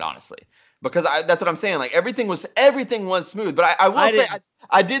have done it, honestly, because that's what I'm saying. Like everything was smooth, but I will say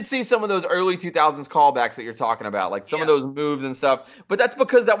I did see some of those early 2000s callbacks that you're talking about, like some of those moves and stuff. But that's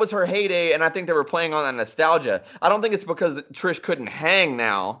because that was her heyday, and I think they were playing on that nostalgia. I don't think it's because Trish couldn't hang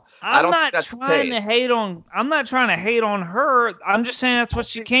now. I'm not trying to hate on her. I'm just saying that's what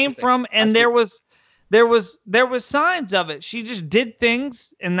she came from, and there was signs of it. She just did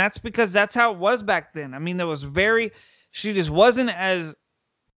things, and that's because that's how it was back then. I mean, she just wasn't as.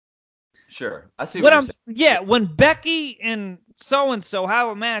 Sure, I see what you're saying. Yeah, when Becky and so-and-so have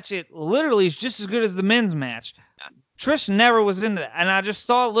a match, it literally is just as good as the men's match. Trish never was into that, and I just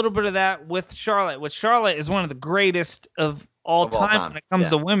saw a little bit of that with Charlotte. Which Charlotte is one of the greatest of all time when it comes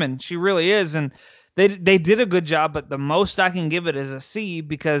to women. She really is, and they did a good job, but the most I can give it is a C,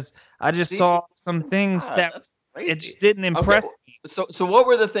 because I just saw some things that it just didn't impress me. So what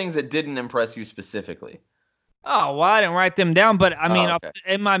were the things that didn't impress you specifically? Oh, well, I didn't write them down, but I mean,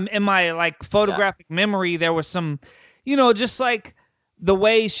 in my like photographic memory, there was some, just like the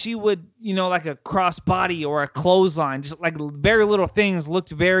way she would, like a crossbody or a clothesline, just like very little things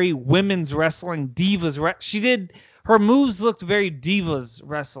looked very women's wrestling, divas. Her moves looked very divas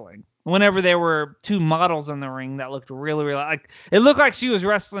wrestling. Whenever there were two models in the ring that looked really, really like, it looked like she was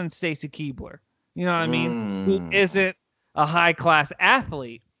wrestling Stacy Keibler. You know what I mean? Who isn't a high class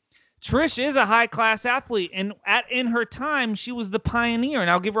athlete. Trish is a high class athlete, and in her time, she was the pioneer,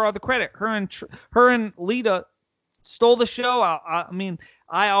 and I'll give her all the credit. Her and Lita stole the show. I mean,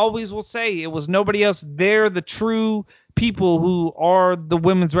 I always will say it was nobody else. They're the true people who are the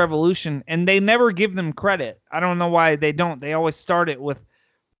women's revolution, and they never give them credit. I don't know why they don't. They always start it with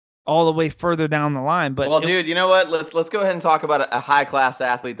all the way further down the line. But dude, you know what? Let's go ahead and talk about a high class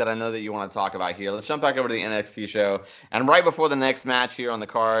athlete that I know that you want to talk about here. Let's jump back over to the NXT show, and right before the next match here on the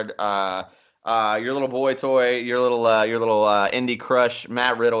card, your little boy toy, your little indie crush,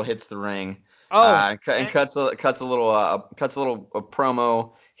 Matt Riddle hits the ring. And cuts a little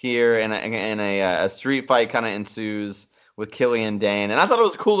promo here, and a street fight kind of ensues with Killian Dane. And I thought it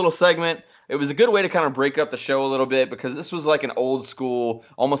was a cool little segment. It was a good way to kind of break up the show a little bit because this was like an old school,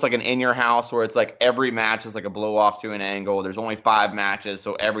 almost like an In Your House where it's like every match is like a blow off to an angle. There's only 5 matches,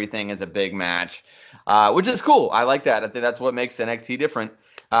 so everything is a big match, which is cool. I like that. I think that's what makes NXT different.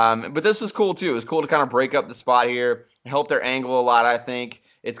 But this was cool too. It was cool to kind of break up the spot here, help their angle a lot. I think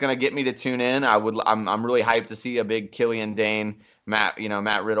it's gonna get me to tune in. I'm really hyped to see a big Killian Dane Matt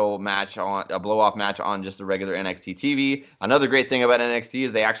Riddle match, on a blow-off match on just the regular NXT TV. Another great thing about NXT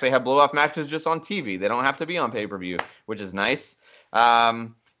is they actually have blow-off matches just on TV. They don't have to be on pay-per-view, which is nice.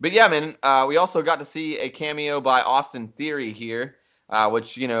 But yeah, man, we also got to see a cameo by Austin Theory here,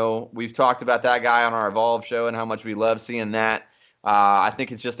 which, we've talked about that guy on our Evolve show and how much we love seeing that. I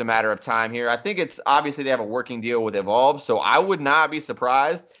think it's just a matter of time here. I think it's obviously they have a working deal with Evolve, so I would not be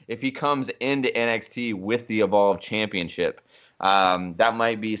surprised if he comes into NXT with the Evolve Championship. That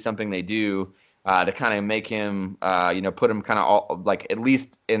might be something they do to kind of make him, put him kind of like at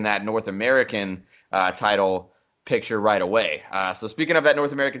least in that North American title picture right away. So speaking of that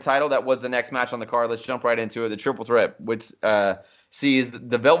North American title, that was the next match on the card. Let's jump right into it. The triple threat, which sees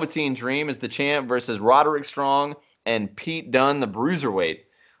the Velveteen Dream as the champ versus Roderick Strong and Pete Dunne, the Bruiserweight.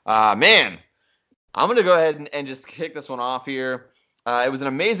 Man, I'm going to go ahead and just kick this one off here. It was an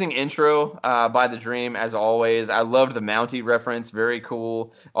amazing intro by the Dream, as always. I loved the Mountie reference. Very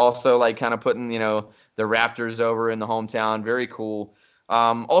cool. Also, like, kind of putting, the Raptors over in the hometown. Very cool.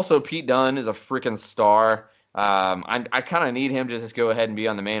 Also, Pete Dunne is a freaking star. I kind of need him to just go ahead and be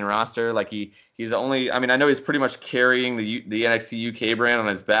on the main roster. Like, he's the only – I mean, I know he's pretty much carrying the NXT UK brand on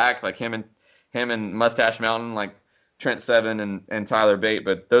his back, like him and Mustache Mountain, like Trent Seven and Tyler Bate.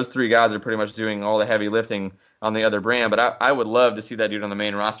 But those 3 guys are pretty much doing all the heavy lifting on the other brand, but I would love to see that dude on the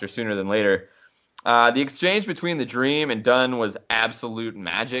main roster sooner than later. The exchange between the Dream and Dunne was absolute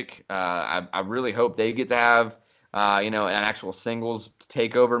magic. I really hope they get to have, an actual singles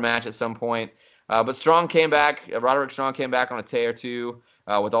takeover match at some point. But Strong came back. Roderick Strong came back on a tear too,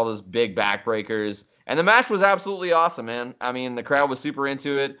 with all those big backbreakers. And the match was absolutely awesome, man. I mean, the crowd was super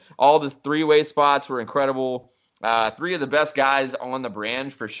into it. All the 3-way spots were incredible. 3 of the best guys on the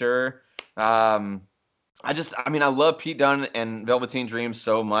brand for sure. I love Pete Dunne and Velveteen Dream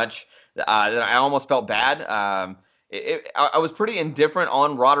so much that I almost felt bad. I was pretty indifferent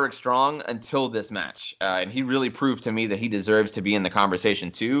on Roderick Strong until this match. And he really proved to me that he deserves to be in the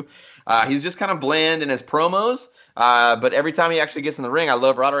conversation too. He's just kind of bland in his promos. But every time he actually gets in the ring, I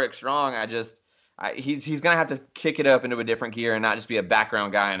love Roderick Strong. He's going to have to kick it up into a different gear and not just be a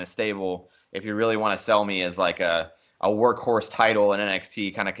background guy in a stable if you really want to sell me as like a workhorse title and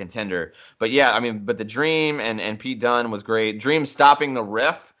NXT kind of contender. But yeah, but the Dream and Pete Dunne was great. Dream stopping the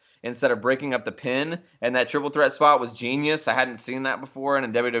ref instead of breaking up the pin, and that triple threat spot was genius. I hadn't seen that before in a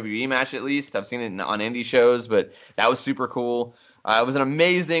WWE match, at least. I've seen it on indie shows, but that was super cool. It was an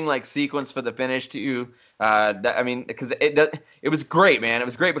amazing sequence for the finish too. Because it was great, man. It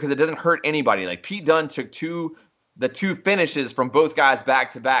was great because it doesn't hurt anybody. Like Pete Dunne took the 2 finishes from both guys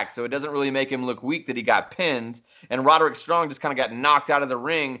back to back, so it doesn't really make him look weak that he got pinned. And Roderick Strong just kind of got knocked out of the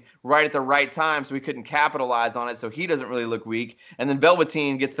ring right at the right time, so he couldn't capitalize on it, so he doesn't really look weak. And then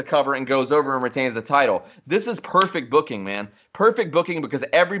Velveteen gets the cover and goes over and retains the title. This is perfect booking, man. Perfect booking because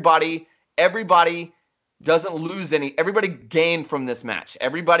everybody doesn't lose any. Everybody gained from this match.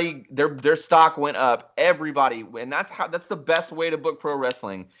 Everybody, their stock went up. Everybody, and that's the best way to book pro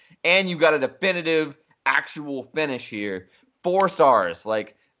wrestling. And you got a definitive actual finish here. 4 stars,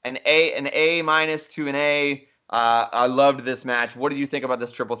 like an A minus to an A. I loved this match. What did you think about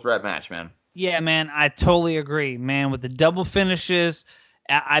this triple threat match, man? Yeah, man, I totally agree, man. With the double finishes,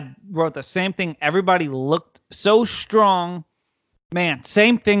 I wrote the same thing. Everybody looked so strong. Man,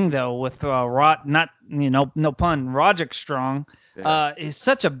 same thing though with no pun, Roderick Strong. Yeah. Is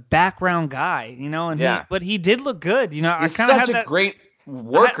such a background guy, but he did look good. He's such a great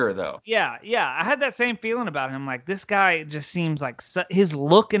worker though. Yeah. I had that same feeling about him. Like this guy just seems like his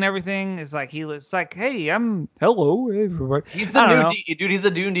look and everything is like he looks like, hey, hello everybody. He's the new dude. He's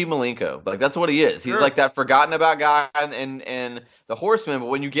the Dean Malenko. Like that's what he is. He's like that forgotten about guy and the Horseman. But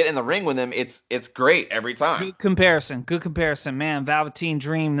when you get in the ring with him, it's great every time. Good comparison, man. Velveteen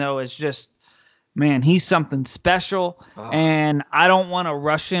Dream though is just. Man, he's something special, and I don't want to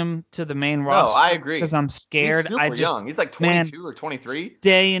rush him to the main roster. No, I agree. Because I'm scared. He's super young. He's like 22 or 23.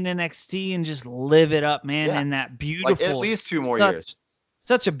 Stay in NXT and just live it up, man. Yeah. And that beautiful. Like at least 2 more years.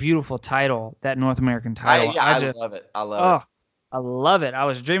 Such a beautiful title, that North American title. I love it. I love it. I love it. I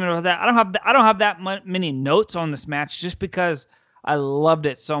was dreaming of that. I don't have that many notes on this match just because I loved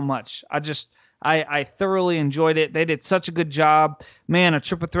it so much. I thoroughly enjoyed it. They did such a good job. Man, a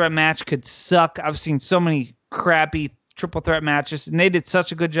triple threat match could suck. I've seen so many crappy triple threat matches, and they did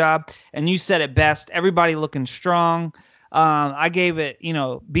such a good job. And you said it best. Everybody looking strong. I gave it,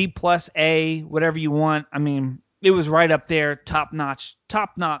 B plus A, whatever you want. I mean, it was right up there, top notch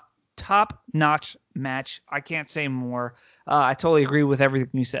match. I can't say more. I totally agree with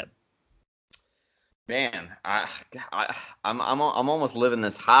everything you said. Man, I'm almost living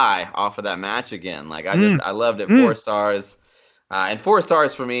this high off of that match again. Like I loved it. 4 stars. And 4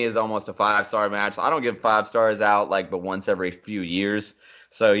 stars for me is almost a 5-star match. I don't give 5 stars out but once every few years.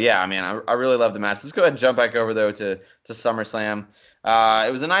 So yeah, I mean, I really love the match. Let's go ahead and jump back over though to SummerSlam.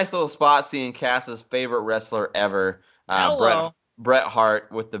 It was a nice little spot seeing Cass's favorite wrestler ever, Bret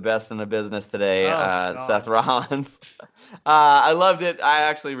Hart, with the best in the business today, Seth Rollins. I loved it. I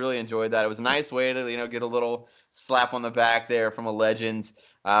actually really enjoyed that. It was a nice way to get a little slap on the back there from a legend,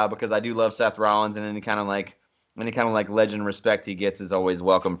 because I do love Seth Rollins, and any kind of legend respect he gets is always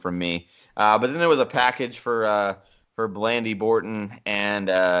welcome from me. But then there was a package for Blandy Borton and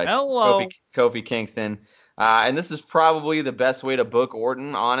Kofi Kingston. And this is probably the best way to book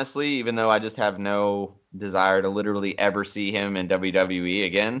Orton, honestly, even though I just have no desire to literally ever see him in WWE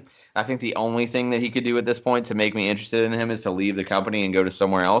again. I think the only thing that he could do at this point to make me interested in him is to leave the company and go to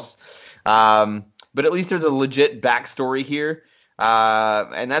somewhere else. But at least there's a legit backstory here.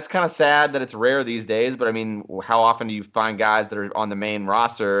 And that's kind of sad that it's rare these days. But I mean, how often do you find guys that are on the main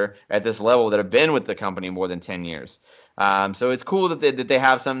roster at this level that have been with the company more than 10 years? So it's cool that they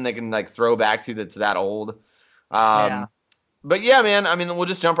have something they can throw back to that's that old. But yeah, man, I mean, we'll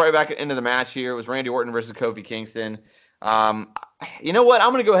just jump right back into the match here. It was Randy Orton versus Kofi Kingston. You know what? I'm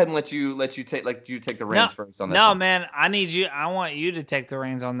gonna go ahead and let you take the reins first on this. No, one. Man, I want you to take the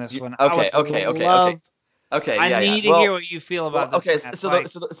reins on this one. Okay. I need to hear what you feel about this. Okay,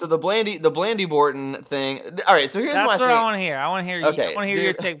 so the Blandy Borton thing. All right, so here's my thing. That's what I want to hear. I want to hear. Okay, I want to hear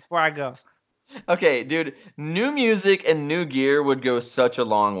your take before I go. Okay, dude, new music and new gear would go such a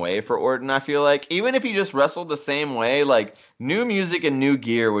long way for Orton, I feel like. Even if he just wrestled the same way, new music and new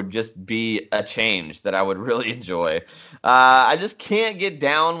gear would just be a change that I would really enjoy. I just can't get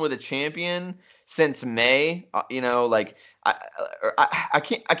down with a champion since May. I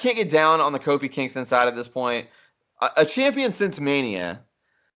can't get down on the Kofi Kingston side at this point. A champion since Mania,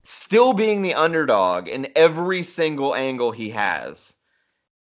 still being the underdog in every single angle he has,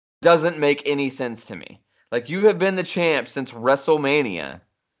 doesn't make any sense to me. You have been the champ since WrestleMania,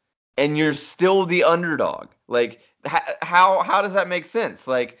 and you're still the underdog. How does that make sense?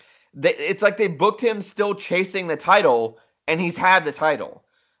 It's like they booked him still chasing the title, and he's had the title.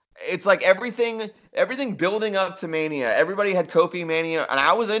 It's like everything building up to Mania. Everybody had Kofi Mania, and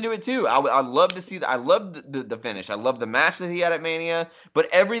I was into it too. I love to see that. I loved the finish. I love the match that he had at Mania, but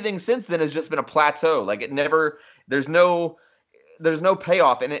everything since then has just been a plateau. There's no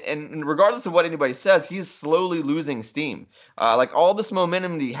payoff, and regardless of what anybody says, he's slowly losing steam. All this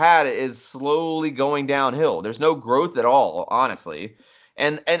momentum that he had is slowly going downhill. There's no growth at all, honestly.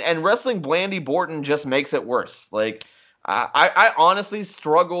 And wrestling Blandy Borton just makes it worse. I honestly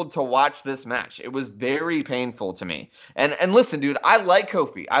struggled to watch this match. It was very painful to me. And listen, dude, I like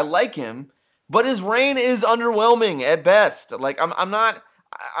Kofi. I like him, but his reign is underwhelming at best. I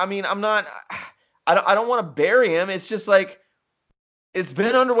don't want to bury him. It's just it's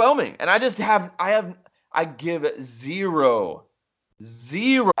been underwhelming, and I give zero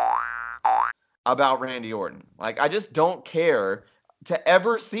about Randy Orton. I just don't care to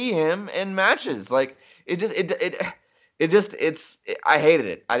ever see him in matches. I hated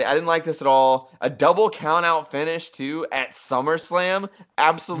it. I didn't like this at all. A double count out finish too at SummerSlam,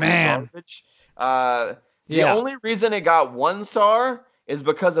 absolute garbage. The only reason it got 1 star is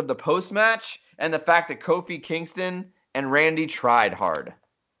because of the post match and the fact that Kofi Kingston and Randy tried hard.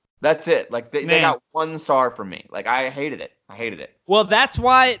 That's it. They got 1 star from me. I hated it. Well, that's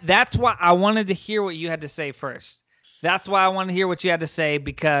why I wanted to hear what you had to say first. That's why I wanted to hear what you had to say,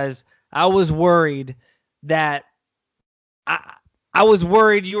 because I was worried that I was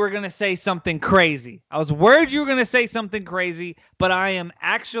worried you were going to say something crazy. But I am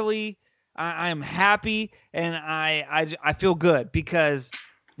actually I am happy, and I feel good because,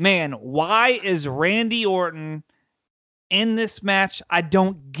 man, why is Randy Orton in this match? I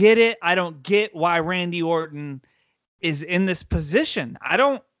don't get it. I don't get why Randy Orton is in this position. I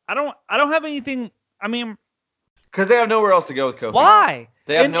don't have anything. I mean, because they have nowhere else to go with Kofi. Why?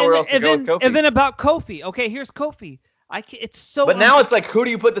 They have nowhere else to go with Kofi. And then about Kofi. Okay, here's Kofi. It's so. But now it's who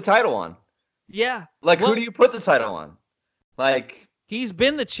do you put the title on? Yeah. Who do you put the title on? He's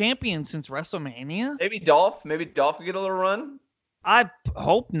been the champion since WrestleMania. Maybe Dolph. Maybe Dolph could get a little run. I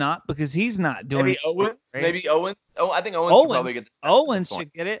hope not, because he's not doing it. Maybe Owens. Oh, I think Owens should probably get this. Owens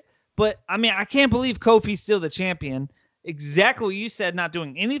should get it. But I mean, I can't believe Kofi's still the champion. exactly what you said, not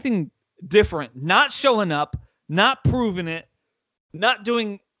doing anything different, not showing up, not proving it, not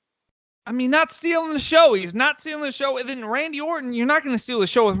stealing the show. He's not stealing the show. And then Randy Orton, you're not going to steal the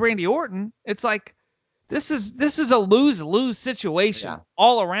show with Randy Orton. It's like, this is a lose-lose situation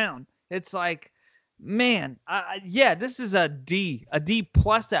all around. It's like, man, this is a D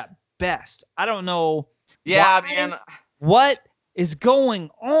plus at best. I don't know. Yeah, man. What is going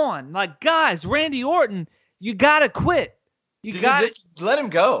on? Like, guys, Randy Orton, you gotta quit. Just let him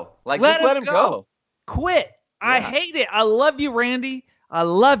go. Like, just let him go. Quit. Yeah. I hate it. I love you, Randy. I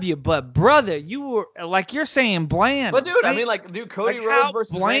love you, but brother, you were, like you're saying, bland. But dude, right? I mean, like, Cody Rhodes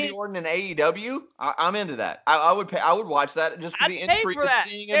versus Randy Orton in AEW, I'm into that. I would watch that just for the intrigue of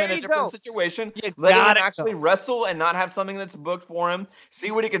seeing him in a different situation. Let him actually wrestle and not have something that's booked for him.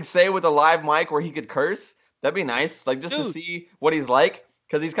 See what he can say with a live mic where he could curse. That'd be nice, like, just to see what he's like.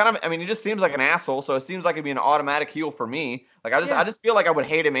 Because he's kind of, I mean, he just seems like an asshole, so it seems like it'd be an automatic heel for me. Like, I just feel like I would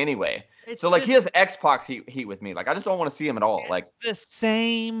hate him anyway. So, like, he has X-Pac heat with me. Like, I just don't want to see him at all. Like, the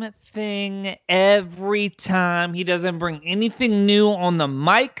same thing every time. He doesn't bring anything new on the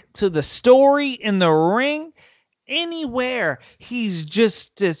mic, to the story, in the ring, anywhere. He's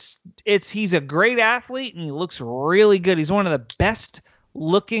just he's a great athlete, and he looks really good. He's one of the best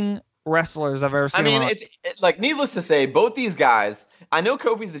looking wrestlers I've ever seen. I mean, it's like, needless to say, both these guys, I know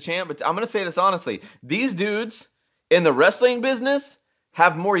Kofi's the champ, but I'm going to say this honestly. These dudes in the wrestling business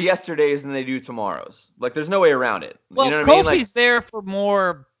have more yesterdays than they do tomorrows. Like, there's no way around it. Well, you know what Kofi's I mean? Like, there for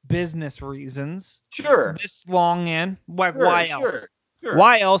more business reasons. Sure. This long in. Like, why else? Sure.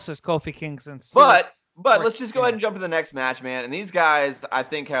 Why else is Kofi Kingston still? But let's just go ahead and jump to the next match, man. And these guys, I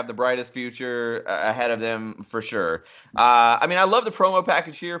think, have the brightest future ahead of them for sure. I mean, I love the promo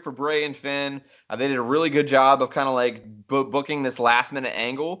package here for Bray and Finn. They did a really good job of kind of like booking this last-minute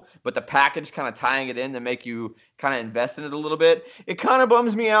angle, but the package kind of tying it in to make you kind of invest in it a little bit. It kind of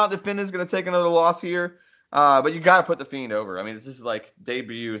bums me out that Finn is going to take another loss here. But you got to put the Fiend over. I mean, this is like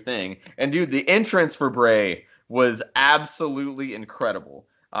debut thing. And, dude, the entrance for Bray was absolutely incredible.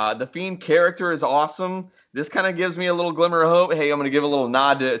 The Fiend character is awesome. This kind of gives me a little glimmer of hope. Hey, I'm going to give a little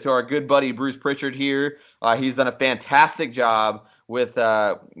nod to our good buddy Bruce Pritchard here. He's done a fantastic job with,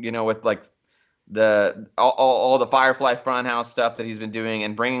 with like all the Firefly Funhouse stuff that he's been doing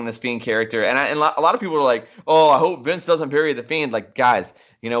and bringing this Fiend character. And a lot of people are like, oh, I hope Vince doesn't bury the Fiend. Like, guys,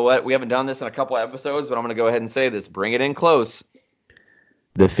 you know what? We haven't done this in a couple episodes, but I'm going to go ahead and say this. Bring it in close.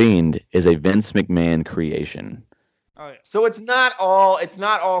 The Fiend is a Vince McMahon creation. Oh, yeah. So it's not all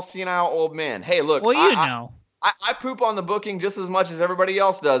senile old men. Hey, look. Well, I poop on the booking just as much as everybody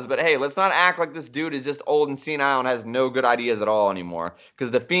else does, but hey, let's not act like this dude is just old and senile and has no good ideas at all anymore. Because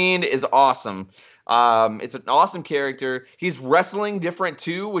the Fiend is awesome. It's an awesome character. He's wrestling different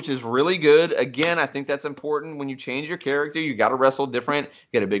too, which is really good. Again, I think that's important. When you change your character, you got to wrestle different.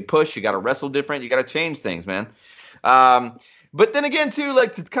 You get a big push. You got to wrestle different. You got to change things, man. But then again, too,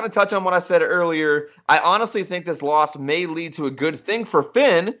 like, to kind of touch on what I said earlier, I honestly think this loss may lead to a good thing for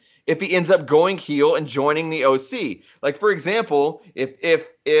Finn if he ends up going heel and joining the OC. Like, for example, if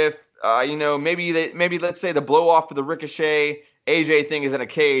maybe let's say the blow off for the Ricochet AJ thing is in a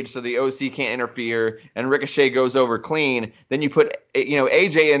cage, so the OC can't interfere, and Ricochet goes over clean. Then you put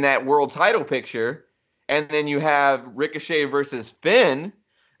AJ in that world title picture, and then you have Ricochet versus Finn.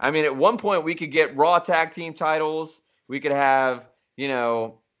 I mean, at one point we could get Raw tag team titles. We could have,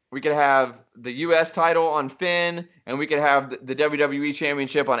 the U.S. title on Finn, and we could have the WWE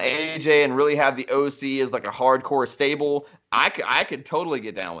Championship on AJ, and really have the OC as like a hardcore stable. I could totally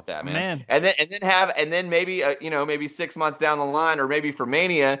get down with that, man. And then maybe 6 months down the line, or maybe for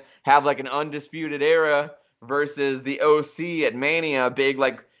Mania, have like an Undisputed Era versus the OC at Mania, big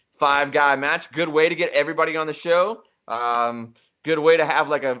like 5-guy match. Good way to get everybody on the show. Good way to have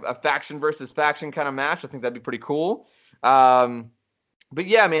like a faction versus faction kind of match. I think that'd be pretty cool. But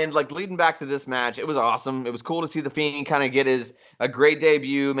yeah, man, like, leading back to this match, it was awesome. It was cool to see the Fiend kind of get a great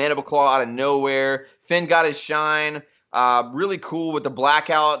debut. Mandible Claw out of nowhere. Finn got his shine. Really cool with the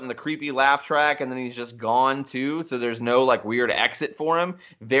blackout and the creepy laugh track, and then he's just gone too. So there's no like weird exit for him.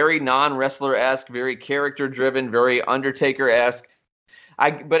 Very non-wrestler-esque, very character-driven, very Undertaker-esque.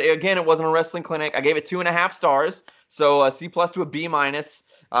 But again, it wasn't a wrestling clinic. I gave it 2.5 stars. So C+ to a B-.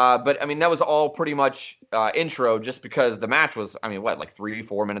 But I mean, that was all pretty much intro, just because the match was, like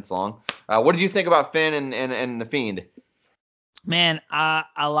 3-4 minutes long. What did you think about Finn and the Fiend? Man,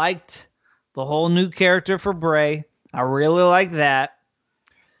 I liked the whole new character for Bray. I really liked that.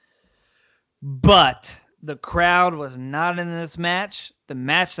 But the crowd was not in this match. The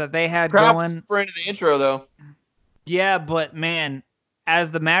match that they had going. For into the intro, though. Yeah, but man,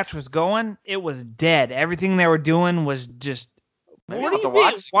 as the match was going, it was dead. Everything they were doing was just. Maybe What I'll do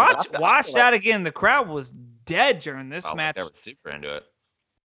have you to mean? watch it. Watch that again. The crowd was dead during this match. They were super into it.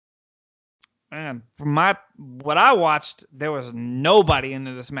 Man, from what I watched, there was nobody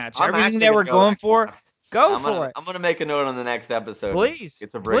into this match. I'm Everything they were going for, for it. I'm gonna make a note on the next episode. Please,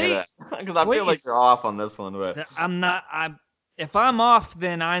 it's a bring it up because I feel like you're off on this one. But I'm not. If I'm off,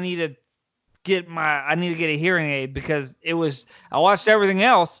 then I need to get a hearing aid because I watched everything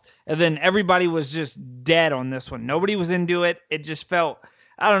else and then everybody was just dead on this one. Nobody was into it. It just felt,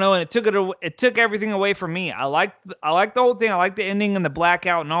 I don't know, and it took everything away from me. I liked the whole thing. I liked the ending and the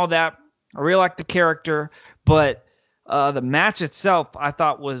blackout and all that. I really liked the character, but the match itself I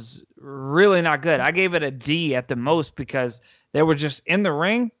thought was really not good. I gave it a D at the most because they were just in the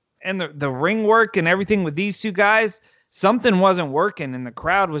ring and the ring work and everything with these two guys. Something wasn't working and the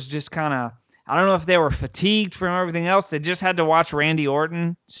crowd was just kind of, I don't know if they were fatigued from everything else. They just had to watch Randy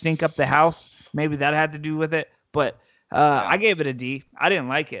Orton stink up the house. Maybe that had to do with it. But I gave it a D. I didn't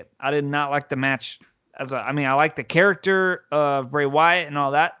like it. I did not like the match. I like the character of Bray Wyatt and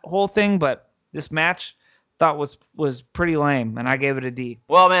all that whole thing, but this match thought was pretty lame, and I gave it a D.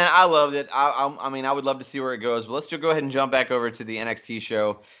 Well, man, I loved it. I would love to see where it goes, but let's just go ahead and jump back over to the NXT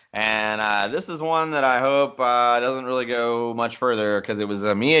show. And this is one that I hope doesn't really go much further because it was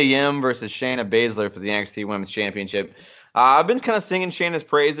Mia Yim versus Shayna Baszler for the NXT Women's Championship. I've been kind of singing Shayna's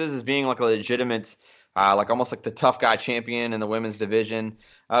praises as being like a legitimate, almost like the tough guy champion in the women's division.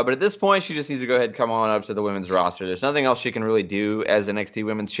 But at this point, she just needs to go ahead and come on up to the women's roster. There's nothing else she can really do as NXT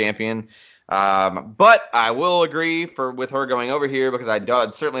Women's Champion. But I will agree with her going over here because I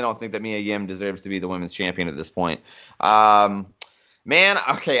certainly don't think that Mia Yim deserves to be the women's champion at this point. Man,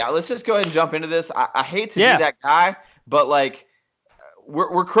 okay, let's just go ahead and jump into this. I hate to be that guy, but like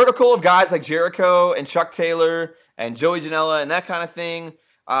we're critical of guys like Jericho and Chuck Taylor and Joey Janela and that kind of thing.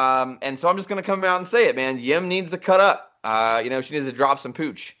 And so I'm just gonna come out and say it, man. Yim needs to cut up. She needs to drop some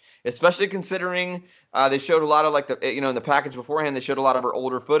pooch, especially considering they showed a lot of in the package beforehand. They showed a lot of her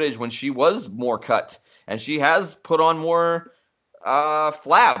older footage when she was more cut, and she has put on more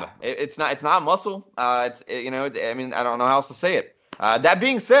flab. It's not muscle. I don't know how else to say it. That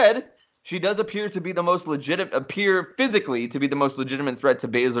being said, she does appear physically to be the most legitimate threat to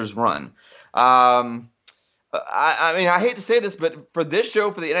Baszler's run. I hate to say this, but for this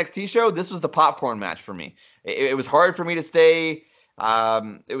show, for the NXT show, this was the popcorn match for me. It was hard for me to stay.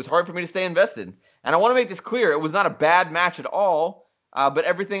 It was hard for me to stay invested. And I want to make this clear: it was not a bad match at all. But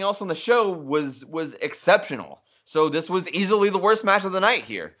everything else on the show was exceptional. So this was easily the worst match of the night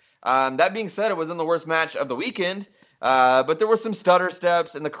here. That being said, it wasn't the worst match of the weekend. But there were some stutter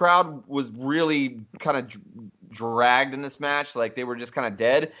steps, and the crowd was really kind of dragged in this match. Like they were just kind of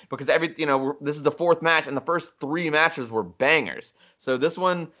dead because this is the fourth match, and the first three matches were bangers. So this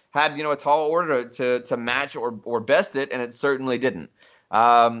one had a tall order to match or best it, and it certainly didn't.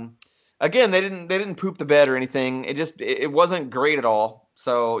 Again, they didn't poop the bed or anything. It wasn't great at all.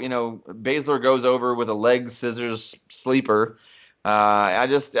 So Baszler goes over with a leg scissors sleeper. I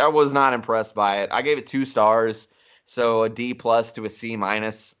was not impressed by it. I gave it 2 stars. So a D+ to a C-,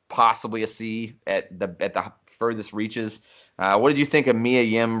 possibly a C at the furthest reaches. What did you think of Mia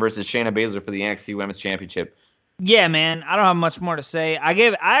Yim versus Shayna Baszler for the NXT Women's Championship? Yeah, man, I don't have much more to say. I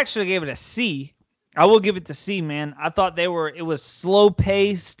actually gave it a C. I will give it the C, man. I thought it was slow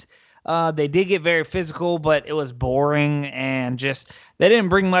paced. They did get very physical, but it was boring and just they didn't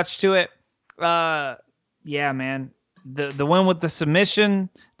bring much to it. Yeah, man. The one with the submission,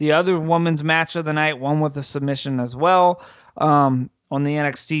 the other woman's match of the night, one with the submission as well on the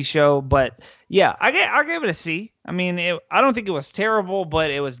NXT show. But yeah, I gave it a C. I mean, I don't think it was terrible, but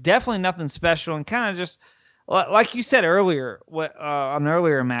it was definitely nothing special and kind of just like you said earlier on an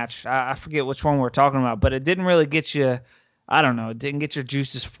earlier match. I forget which one we're talking about, but it didn't really get you. I don't know. It didn't get your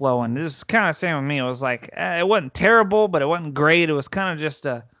juices flowing. This is kind of the same with me. It was like it wasn't terrible, but it wasn't great. It was kind of just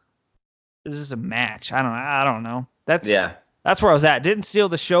a match. I don't know. That's where I was at. Didn't steal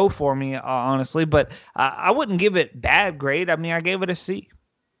the show for me, honestly, but I wouldn't give it bad grade. I mean, I gave it a C.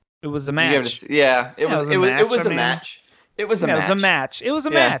 It was a match. It was a match. It was a match. It was a match. It was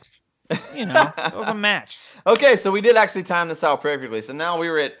a match. It was a match. Okay, so we did actually time this out perfectly. So now we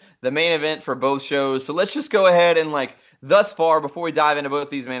were at the main event for both shows. So let's just go ahead and thus far, before we dive into both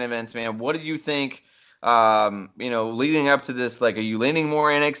these main events, man, what did you think? Leading up to this, are you leaning more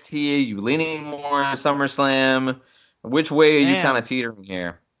NXT? Are you leaning more SummerSlam? Which way are you kind of teetering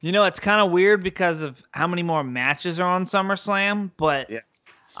here? It's kind of weird because of how many more matches are on SummerSlam, but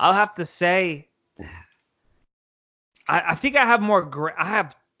I'll have to say, I think I have more.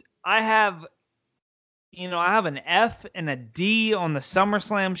 I have I have an F and a D on the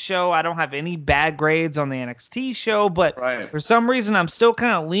SummerSlam show. I don't have any bad grades on the NXT show, but for some reason I'm still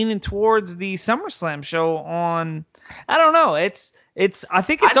kind of leaning towards the SummerSlam show on. I don't know. I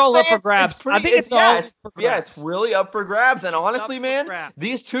think it's all up for grabs. I think it's all up for grabs. Yeah, it's really up for grabs. And honestly, man,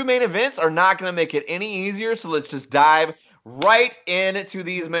 these two main events are not going to make it any easier. So let's just dive right into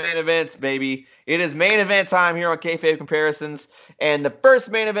these main events, baby. It is main event time here on Kayfabe Comparisons. And the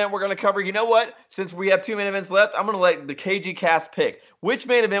first main event we're going to cover, you know what? Since we have two main events left, I'm going to let the KG Cast pick. Which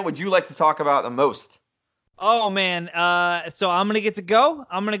main event would you like to talk about the most? Oh, man. So I'm going to get to go?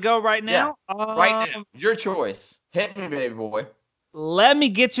 I'm going to go right now? Yeah, right now. Your choice. Hit me, baby boy. Let me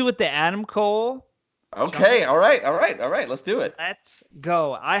get you with the Adam Cole. Okay, all right. Let's do it. Let's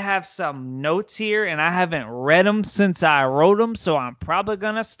go. I have some notes here, and I haven't read them since I wrote them, so I'm probably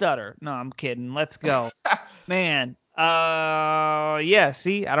going to stutter. No, I'm kidding. Let's go. Man, yeah,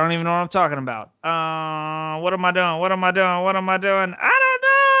 see, I don't even know what I'm talking about. What am I doing? I don't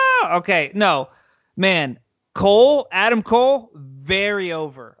know. Okay, no. Man, Adam Cole, very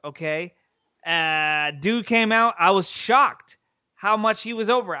over, okay? Dude came out. I was shocked how much he was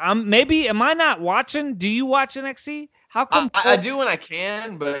over. Am I not watching? Do you watch NXT? How come? I do when I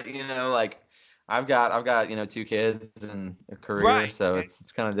can, but I've got two kids and a career, so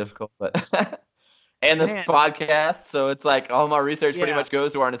it's kind of difficult. But and this podcast, so it's like all my research pretty much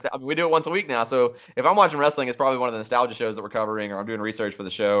goes to our nostalgia. We do it once a week now, so if I'm watching wrestling, it's probably one of the nostalgia shows that we're covering, or I'm doing research for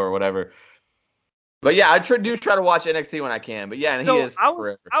the show or whatever. But yeah, I do try to watch NXT when I can. But yeah, and he is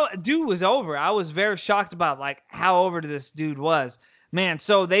forever. Dude was over. I was very shocked about how over this dude was. Man,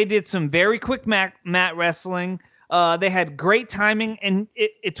 so they did some very quick mat wrestling. They had great timing, and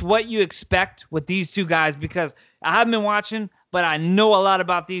it's what you expect with these two guys, because I haven't been watching, but I know a lot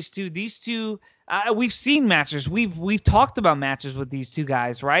about these two. These two, we've seen matches. We've talked about matches with these two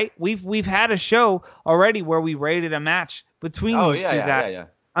guys, right? We've had a show already where we rated a match between these two guys. Yeah.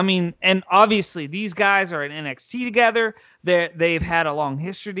 I mean, and obviously these guys are in NXT together. They've had a long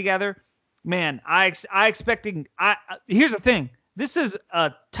history together. Man, here's the thing. This is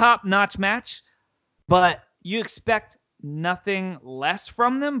a top-notch match, but you expect nothing less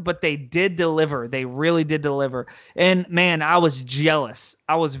from them, but they did deliver. They really did deliver. And man, I was jealous.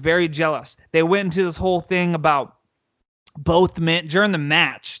 I was very jealous. They went into this whole thing about both men. During the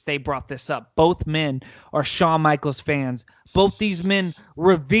match, they brought this up. Both men are Shawn Michaels fans. Both these men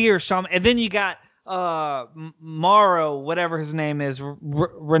revere Shawn. And then you got Mauro, whatever his name is,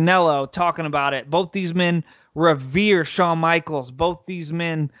 Ranello, talking about it. Both these men revere Shawn Michaels. Both these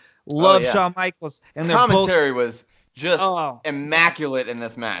men love Shawn Michaels. And their commentary was just immaculate in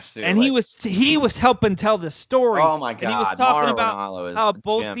this match, too. And he was helping tell the story. Oh my God! And he was talking about how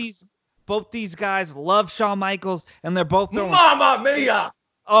both these guys love Shawn Michaels, and they're both Mamma Mia!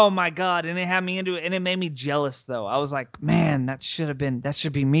 Oh my God! And it had me into it, and it made me jealous. Though I was like, man, that should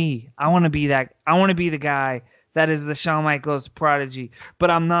be me. I want to be that. I want to be the guy that is the Shawn Michaels prodigy, but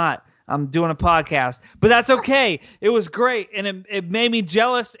I'm not. I'm doing a podcast, but that's okay. It was great, and it made me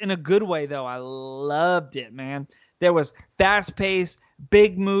jealous in a good way, though. I loved it, man. There was fast pace,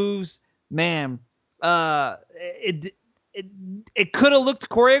 big moves, man. It could have looked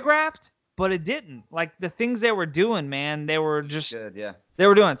choreographed, but it didn't. Like the things they were doing, man, they were just good, yeah. They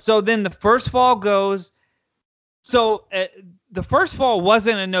were doing. So then the first fall goes. So the first fall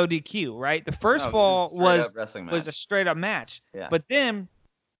wasn't a no DQ, right? The first fall was a straight up match. Yeah. But then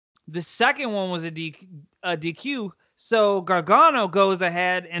the second one was a DQ. So Gargano goes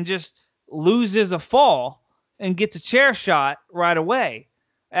ahead and just loses a fall and gets a chair shot right away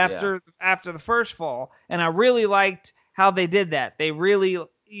after the first fall. And I really liked how they did that. They really,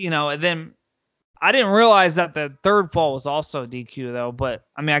 and then I didn't realize that the third fall was also DQ though, but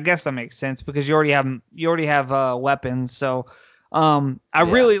I mean, I guess that makes sense because you already have weapons. So I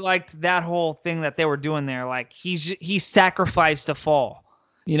really liked that whole thing that they were doing there. Like he sacrificed a fall,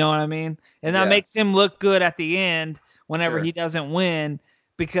 you know what I mean? And that makes him look good at the end whenever he doesn't win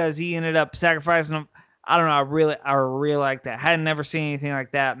because he ended up sacrificing him. I don't know. I really like that. Had never seen anything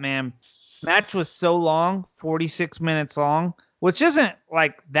like that, man. Match was so long, 46 minutes long, which isn't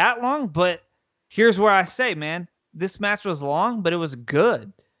like that long, but here's where I say, man, this match was long, but it was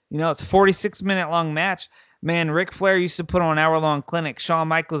good. It's a 46-minute long match. Man, Ric Flair used to put on an hour-long clinic. Shawn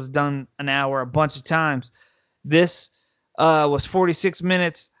Michaels done an hour a bunch of times. This was 46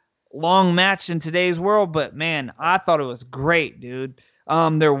 minutes long match in today's world, but man, I thought it was great, dude.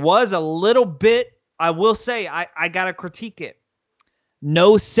 There was a little bit, I will say, I got to critique it.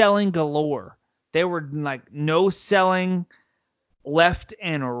 No selling galore. They were like no selling left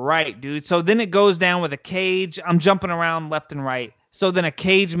and right, dude. So then it goes down with a cage. I'm jumping around left and right. So then a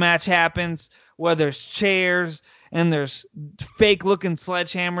cage match happens where there's chairs and there's fake looking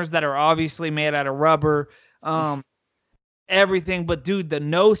sledgehammers that are obviously made out of rubber. Everything. But dude, the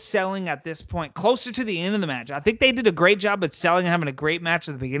no selling at this point, closer to the end of the match. I think they did a great job at selling and having a great match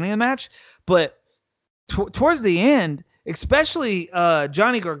at the beginning of the match. But towards the end, especially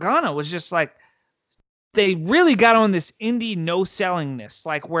Johnny Gargano was just like, they really got on this indie no sellingness,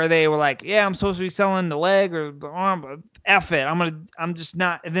 like where they were like, yeah, I'm supposed to be selling the leg or the arm, but F it. I'm just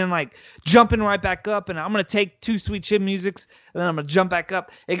not. And then like jumping right back up, and I'm going to take 2 Sweet Chin Musics, and then I'm going to jump back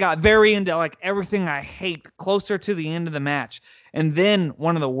up. It got very into like everything I hate closer to the end of the match. And then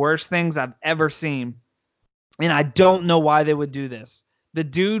one of the worst things I've ever seen, and I don't know why they would do this. The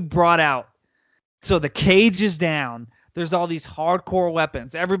dude brought out, so the cage is down. There's all these hardcore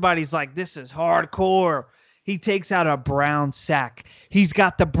weapons. Everybody's like, this is hardcore. He takes out a brown sack. He's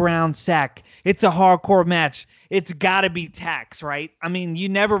got the brown sack. It's a hardcore match. It's got to be tax, right? I mean, you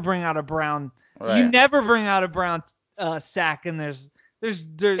never bring out a brown. Right. You never bring out a brown sack, and there's.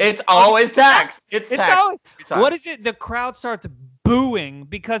 It's always tax. It's tax. Always, what is it? The crowd starts booing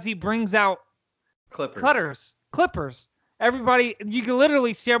because he brings out Clippers. Everybody, you can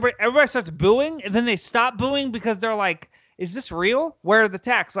literally see everybody starts booing, and then they stop booing because they're like, is this real? Where are the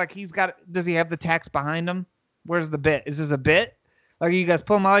tacks? Like, does he have the tacks behind him? Where's the bit? Is this a bit? Like, you guys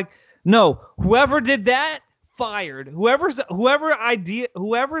pull him out like, no, whoever did that, fired. Whoever's idea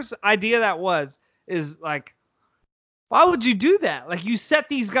that was is like, why would you do that? Like, you set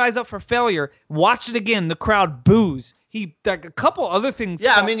these guys up for failure. Watch it again. The crowd boos. Like a couple other things.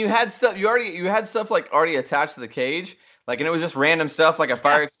 Yeah, I mean, you had stuff like already attached to the cage. Like, and it was just random stuff, like a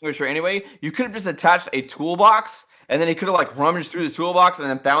fire extinguisher anyway. You could have just attached a toolbox, and then he could have, like, rummaged through the toolbox and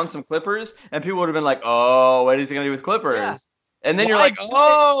then found some clippers, and people would have been like, oh, what is he going to do with clippers? Yeah. And then you're like,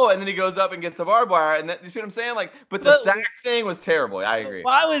 oh, and then he goes up and gets the barbed wire, and you see what I'm saying? Like, but the sack thing was terrible. I agree.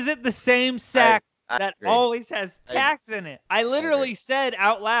 Why was it the same sack that always has tacks in it? I literally said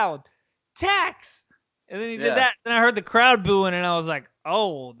out loud, tacks! And then he did that, and I heard the crowd booing, and I was like,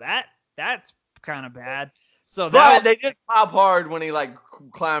 oh, that's kind of bad. So they did pop hard when he like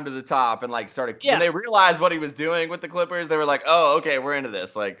climbed to the top and like started. Yeah. When they realized what he was doing with the Clippers, they were like, "Oh, okay, we're into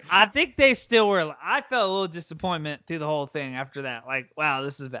this." Like, I think they still were. I felt a little disappointment through the whole thing after that. Like, wow,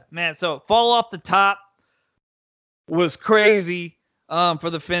 this is bad, man. So fall off the top was crazy. For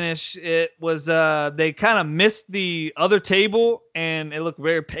the finish, it was they kind of missed the other table and it looked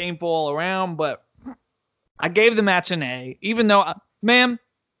very painful all around. But I gave the match an A, even though, man.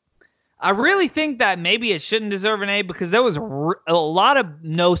 I really think that maybe it shouldn't deserve an A because there was a lot of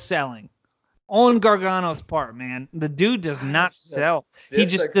no selling on Gargano's part, man. The dude does not sell. He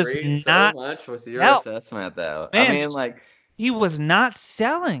just does not so much with your assessment, though. Man, I mean, like, he was not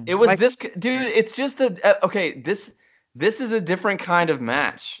selling. It was like, this dude. It's just okay. This is a different kind of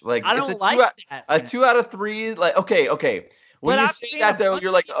match. Like, I don't it's a 2 out of 3. Like, okay. When you say that though, you're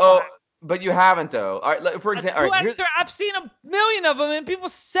like, oh. But you haven't though. All right, like, for example, I've seen a million of them and people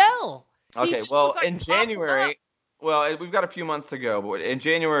sell. Okay, well, in January, we've got a few months to go, but in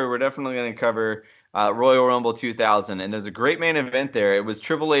January, we're definitely going to cover Royal Rumble 2000, and there's a great main event there. It was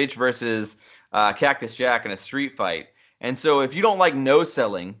Triple H versus Cactus Jack in a street fight, and so if you don't like no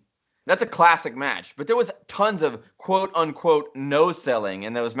selling, that's a classic match, but there was tons of quote-unquote no selling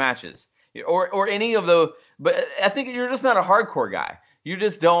in those matches, or any of those, but I think you're just not a hardcore guy. You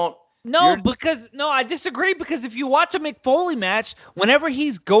just don't. No, I disagree because if you watch a Mick Foley match, whenever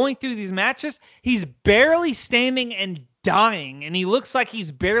he's going through these matches, he's barely standing and dying, and he looks like he's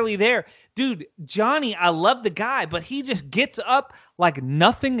barely there. Dude, Johnny, I love the guy, but he just gets up like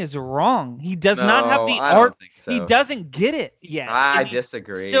nothing is wrong. He does not have the art. So. He doesn't get it yet. I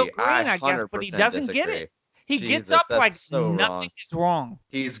disagree. Still green, I guess, but he doesn't get it. He gets up like nothing is wrong.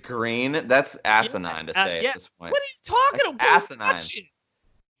 He's green? That's asinine to say at this point. What are you talking about? Asinine.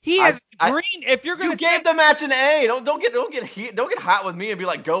 He has green. If you're gonna, you gave the match an A. Don't get hot with me and be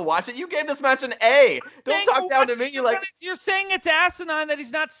like, go watch it. You gave this match an A. Don't talk down to me like you're saying it's asinine that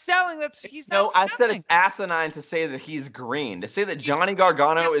he's not selling. He's not. No, I said it's asinine to say that he's green. To say that Johnny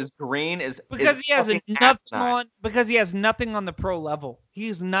Gargano is green is because he has nothing on. Because he has nothing on the pro level. He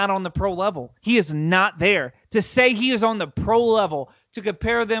is not on the pro level. He is not there. To say he is on the pro level, to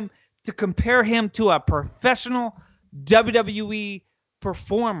compare him to a professional WWE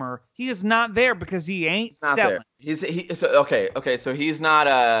performer, he is not there because he ain't selling. So he's not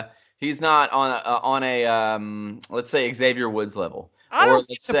on a let's say Xavier Woods level, or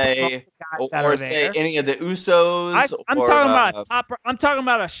let's say any of the Usos. I'm talking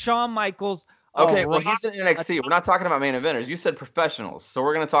about a Shawn Michaels Okay, well, he's in NXT. We're not talking about main eventers. You said professionals, so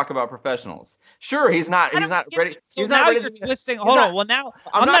we're going to talk about professionals. Sure, he's not ready. So he's now not ready you're to twisting. Hold on. Well, now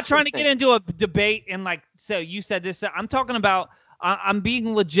I'm not trying to twisting. get into a debate and like, so you said this. I'm talking about. I'm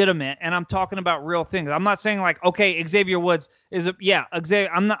being legitimate and I'm talking about real things. I'm not saying like, okay, Xavier Woods is Xavier.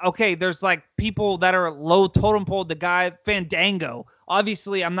 I'm not okay. There's like people that are low totem pole. The guy Fandango.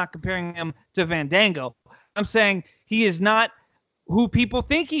 Obviously, I'm not comparing him to Fandango. I'm saying he is not who people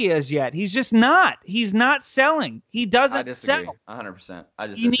think he is yet. He's just not. He's not selling. He doesn't sell. 100%.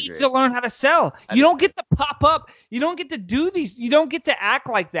 He needs to learn how to sell. You don't get to pop up. You don't get to do these. You don't get to act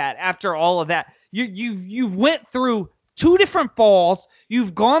like that after all of that. You've went through 2 different falls.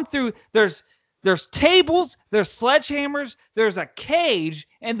 You've gone through. There's tables. There's sledgehammers. There's a cage,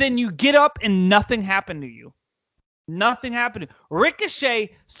 and then you get up and nothing happened to you. Nothing happened.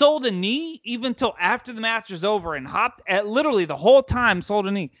 Ricochet sold a knee even till after the match was over and hopped at literally the whole time sold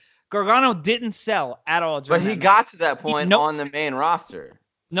a knee. Gargano didn't sell at all. But he got to that point on the main roster.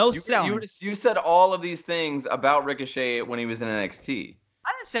 Selling. You said all of these things about Ricochet when he was in NXT.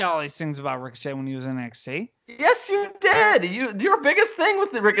 I didn't say all these things about Ricochet when he was in NXT. Yes, you did. Your biggest thing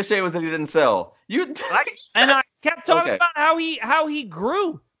with the Ricochet was that he didn't sell. And I kept talking about how he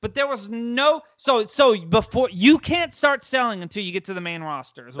grew. But there was no so before you can't start selling until you get to the main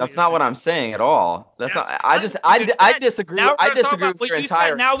roster. That's not what I'm saying at all. I disagree. I disagree with your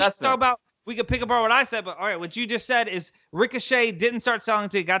entire assessment. We could pick apart what I said, but all right, what you just said is Ricochet didn't start selling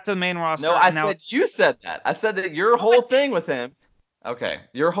until he got to the main roster. No, I said you said that. I said that your whole thing with him. Okay,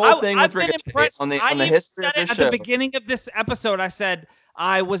 your whole thing with Ricochet on the history of this show. At the beginning of this episode, I said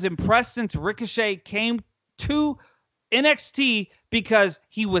I was impressed since Ricochet came to NXT because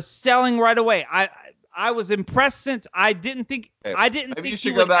he was selling right away. I was impressed since I didn't think Maybe you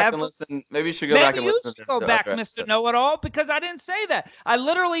should go back and listen. Maybe you should go back and listen. Maybe you should go back, Mr. Know-It-All, because I didn't say that. I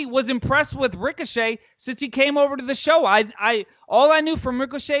literally was impressed with Ricochet since he came over to the show. All I knew from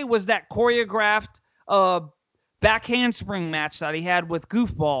Ricochet was that choreographed back handspring match that he had with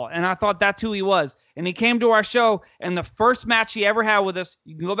Goofball, and I thought that's who he was. And he came to our show, and the first match he ever had with us,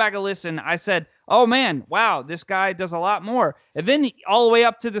 you can go back and listen, I said, oh man, wow, this guy does a lot more. And then all the way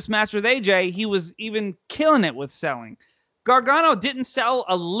up to this match with AJ, he was even killing it with selling. Gargano didn't sell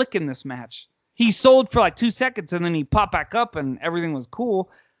a lick in this match. He sold for like 2 seconds, and then he popped back up, and everything was cool.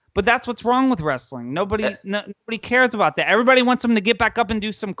 But that's what's wrong with wrestling. Nobody cares about that. Everybody wants him to get back up and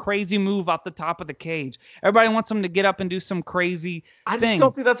do some crazy move off the top of the cage. Everybody wants him to get up and do some crazy thing. I just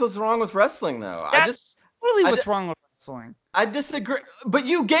don't think that's what's wrong with wrestling, though. That's what's wrong with wrestling. I disagree. But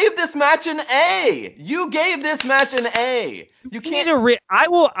you gave this match an A. You gave this match an A. You can't.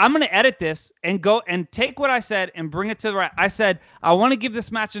 I'm going to edit this and go and take what I said and bring it to the right. I said I want to give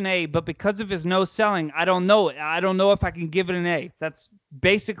this match an A, but because of his no selling, I don't know. I don't know if I can give it an A. That's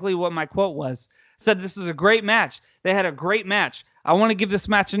basically what my quote was. I said this was a great match. They had a great match. I want to give this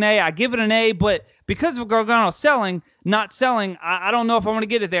match an A. I give it an A, but because of Gargano not selling, I don't know if I want to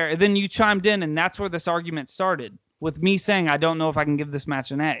get it there. And then you chimed in, and that's where this argument started. With me saying I don't know if I can give this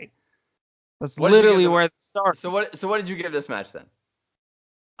match an A. That's literally where it starts. So what did you give this match then?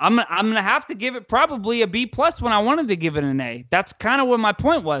 I'm gonna have to give it probably a B+ when I wanted to give it an A. That's kind of what my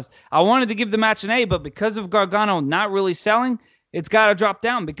point was. I wanted to give the match an A, but because of Gargano not really selling, it's got to drop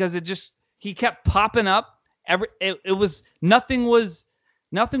down because he kept popping up. Nothing was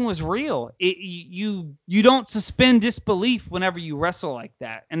real. You don't suspend disbelief whenever you wrestle like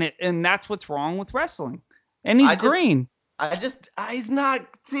that, and that's what's wrong with wrestling. And he's green. He's not.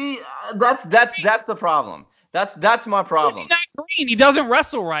 See, that's the problem. That's my problem. He's not green. He doesn't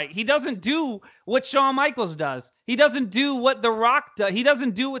wrestle right. He doesn't do what Shawn Michaels does. He doesn't do what The Rock does. He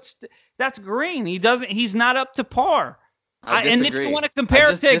doesn't do that's green. He's not up to par. And if you want to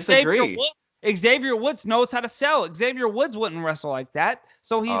compare it to Xavier Woods knows how to sell. Xavier Woods wouldn't wrestle like that.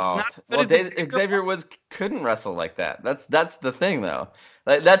 So he's not good as Xavier Woods couldn't wrestle like that. That's the thing though.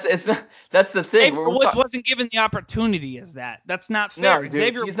 That's the thing. Xavier Woods wasn't given the opportunity as that. That's not fair. No,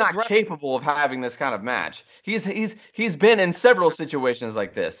 dude, he's not capable of having this kind of match. He's been in several situations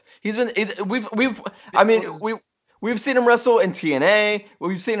like this. We've seen him wrestle in TNA.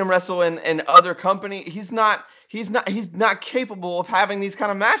 We've seen him wrestle in other company. He's not capable of having these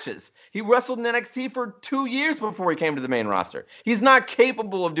kind of matches. He wrestled in NXT for 2 years before he came to the main roster. He's not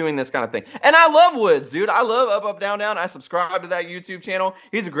capable of doing this kind of thing. And I love Woods, dude. I love Up, Up, Down, Down. I subscribe to that YouTube channel.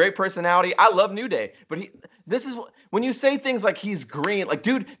 He's a great personality. I love New Day. But this is when you say things like he's green, like,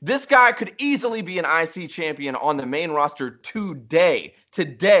 dude, this guy could easily be an IC champion on the main roster today.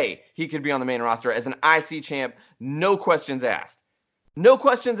 Today, he could be on the main roster as an IC champ. No questions asked. No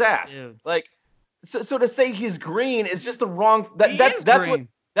questions asked. Dude. Like, so to say he's green is just the wrong. That's green.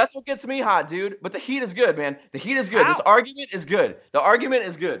 That's what gets me hot, dude. But the heat is good, man. The heat is good. How? This argument is good. The argument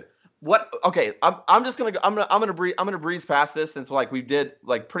is good. What? Okay, I'm just gonna go. I'm gonna breeze past this since like we did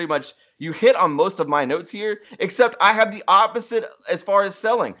like pretty much you hit on most of my notes here, except I have the opposite as far as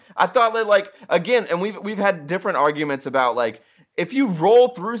selling. I thought that like again, and we've had different arguments about like if you roll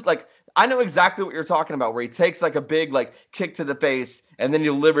through like I know exactly what you're talking about, where he takes like a big like kick to the face and then he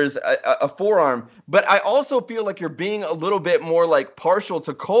delivers a forearm. But I also feel like you're being a little bit more like partial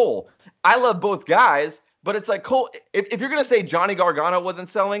to Cole. I love both guys, but it's like Cole. If you're gonna say Johnny Gargano wasn't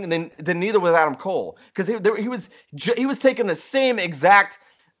selling, then neither was Adam Cole, because he was taking the same exact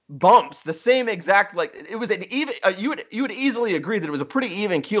bumps, the same exact like it was an even. You would easily agree that it was a pretty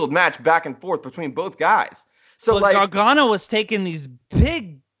even keeled match back and forth between both guys. So But like Gargano was taking these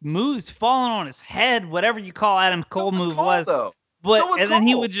big moves, falling on his head, whatever you call Adam Cole move Cole, was. though. But So was and then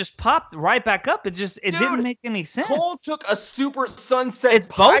he Cole. would just pop right back up. It didn't make any sense. Cole took a super sunset It's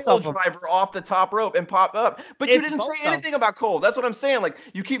both pile of them. driver off the top rope and popped up. But you It's didn't both say of them. anything about Cole. That's what I'm saying. Like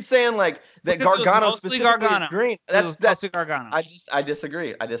you keep saying like that Because it was Gargano mostly specifically Gargano. is green. It was That's mostly Gargano. I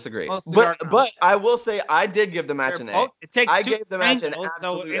disagree. Mostly But Gargano. I will say I did give the match They're an both- A. It takes I two gave to the match an tango,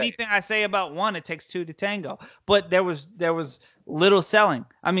 so absolute A. anything I say about one, it takes two to tango. But there was little selling.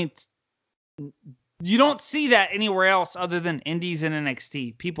 I mean, you don't see that anywhere else other than Indies and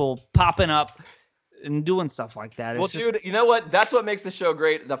NXT. People popping up and doing stuff like that. Well, It's just, dude, you know what? That's what makes the show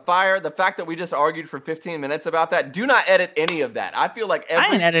great. The fact that we just argued for 15 minutes about that. Do not edit any of that. I feel like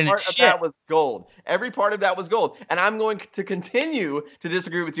every ain't editing part of shit. that was gold. Every part of that was gold. And I'm going to continue to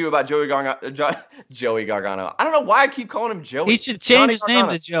disagree with you about Joey Gargano. I don't know why I keep calling him Joey. he should change Johnny his name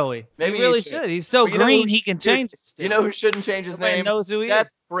Gargano. to Joey. Maybe he he really should. should. He's so But you know green, who he can should- change it still. You know who shouldn't change his Nobody name? knows who he Seth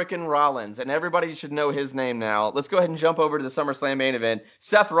is. frickin' Rollins, and everybody should know his name now. Let's go ahead and jump over to the SummerSlam main event.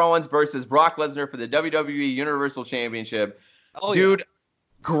 Seth Rollins versus Brock Lesnar for the WWE Universal Championship. Oh, Dude,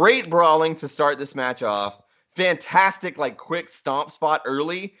 great brawling to start this match off. Fantastic, like quick stomp spot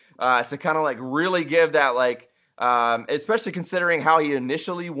early to kind of like really give that like, especially considering how he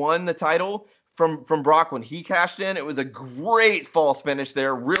initially won the title from Brock when he cashed in. It was a great false finish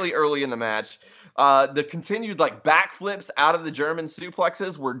there, really early in the match. The continued like backflips out of the German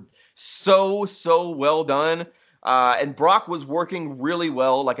suplexes were so well done. And Brock was working really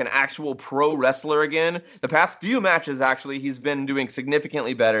well, like an actual pro wrestler again. The past few matches, actually, he's been doing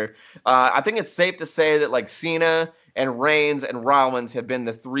significantly better. I think it's safe to say that like Cena and Reigns and Rollins have been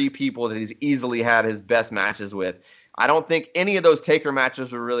the three people that he's easily had his best matches with. I don't think any of those Taker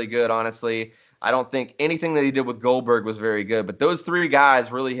matches were really good, honestly. I don't think anything that he did with Goldberg was very good. But those three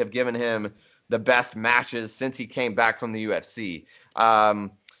guys really have given him the best matches since he came back from the UFC.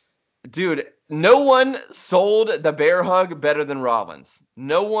 Dude, no one sold the bear hug better than Rollins.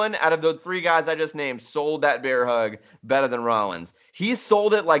 No one out of the three guys I just named sold that bear hug better than Rollins. He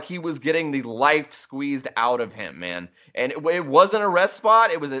sold it like he was getting the life squeezed out of him, man. And it wasn't a rest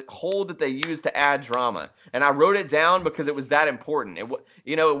spot. It was a hold that they used to add drama. And I wrote it down because it was that important. It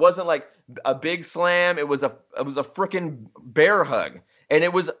wasn't like a big slam. It was a freaking bear hug. And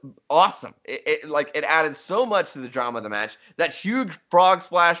it was awesome. It added so much to the drama of the match. That huge frog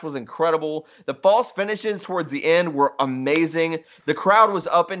splash was incredible. The false finishes towards the end were amazing. The crowd was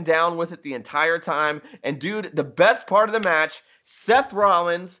up and down with it the entire time. And dude, the best part of the match, Seth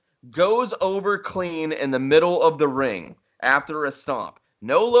Rollins goes over clean in the middle of the ring after a stomp.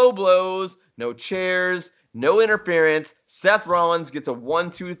 No low blows, no chairs, no interference. Seth Rollins gets a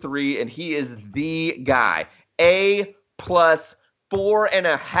 1, 2, 3, and he is the guy. A+,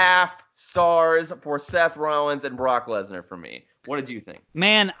 4.5 stars for Seth Rollins and Brock Lesnar for me. What did you think?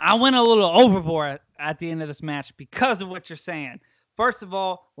 Man, I went a little overboard at the end of this match because of what you're saying. First of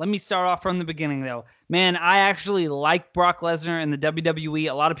all, let me start off from the beginning, though. Man, I actually like Brock Lesnar in the WWE.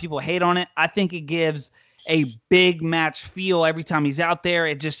 A lot of people hate on it. I think it gives a big match feel every time he's out there.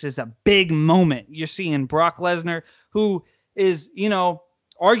 It just is a big moment. You're seeing Brock Lesnar, who is,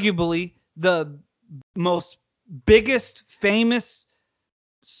 arguably the most biggest famous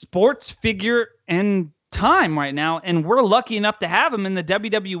sports figure in time right now, and we're lucky enough to have him in the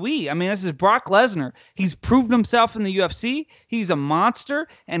WWE. I mean, this is Brock Lesnar. He's proved himself in the UFC. He's a monster,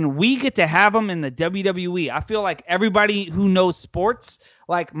 and we get to have him in the WWE. I feel like everybody who knows sports,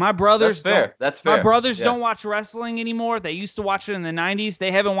 like my brothers, That's fair. My brothers don't watch wrestling anymore. They used to watch it in the 90s.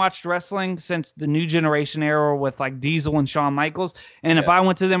 They haven't watched wrestling since the New Generation era with like Diesel and Shawn Michaels. And if I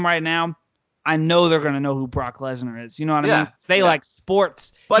went to them right now, I know they're going to know who Brock Lesnar is. You know what I mean? They like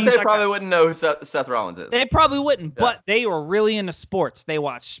sports. But they probably wouldn't know who Seth Rollins is. They probably wouldn't, but they were really into sports. They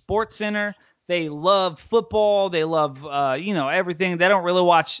watched SportsCenter. They love football. They love, everything. They don't really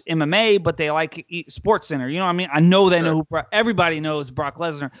watch MMA, but they like Sports Center. You know what I mean? I know they know everybody knows Brock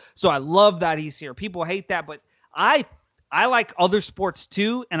Lesnar. So I love that he's here. People hate that, but I like other sports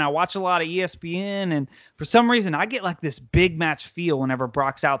too, and I watch a lot of ESPN, and for some reason I get like this big match feel whenever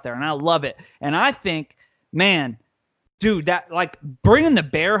Brock's out there, and I love it. And I think, man, dude, that like bringing the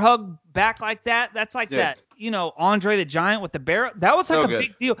bear hug back like that's like that. Andre the Giant with the bear. That was like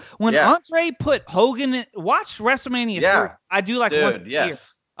big deal. When Andre put Hogan watch WrestleMania 3. I do like once a year.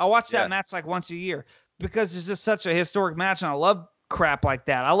 I watch that match like once a year because it's just such a historic match, and I love crap like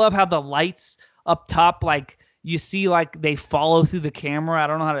that. I love how the lights up top, like you see, like they follow through the camera. I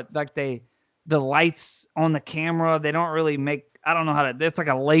don't know how to the lights on the camera. They don't really make. I don't know how to. It's like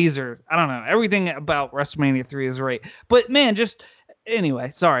a laser. I don't know. Everything about WrestleMania 3 is great. But man,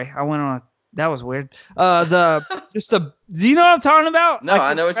 anyway. Sorry, I went on. That was weird. Do you know what I'm talking about? No,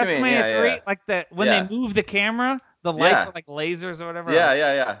 I know what you mean. WrestleMania 3, like when they move the camera, the lights are like lasers or whatever.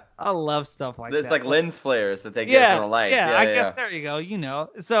 Yeah. I love stuff like that. There's like lens flares that they get from the lights. Yeah, I guess there you go.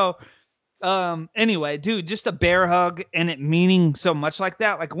 So, anyway, dude, just a bear hug and it meaning so much like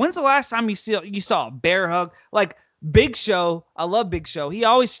that. Like, when's the last time you saw a bear hug? Like Big Show, I love Big Show. He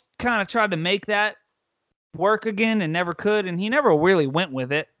always kind of tried to make that work again and never could, and he never really went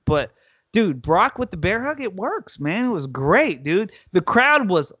with it, but. Dude, Brock with the bear hug, it works, man. It was great, dude. The crowd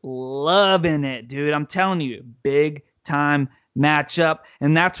was loving it, dude. I'm telling you, big time matchup.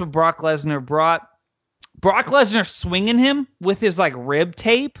 And that's what Brock Lesnar brought. Brock Lesnar swinging him with his like rib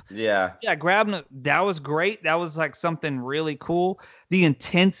tape. Yeah, grabbing it. That was great. That was like something really cool. The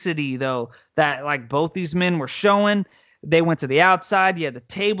intensity, though, that like both these men were showing. They went to the outside. You had the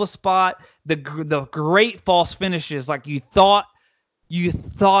table spot. The great false finishes. Like you thought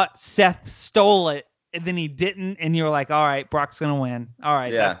Seth stole it, and then he didn't, and you were like, all right, Brock's going to win. All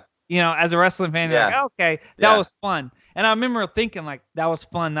right. Yeah. That's, as a wrestling fan, you're like, okay, that was fun. And I remember thinking, like, that was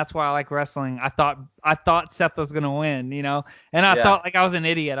fun. That's why I like wrestling. I thought Seth was going to win, and I thought like I was an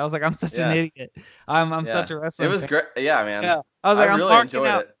idiot. I was like, I'm such an idiot. I'm such a wrestling fan. It was great. Yeah, man. Yeah. I was like, I really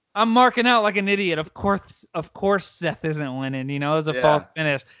enjoyed it. I'm marking out like an idiot. Of course Seth isn't winning, it was a false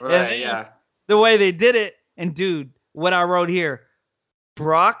finish. Right, and the way they did it, and dude, what I wrote here,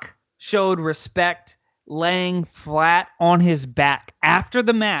 Brock showed respect laying flat on his back after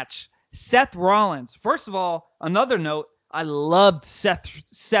the match. Seth Rollins, first of all, another note, I loved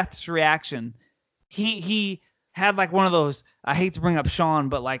Seth's reaction. He had like one of those, I hate to bring up Sean,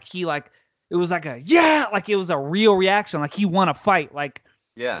 but like it was like it was a real reaction, like he won a fight, like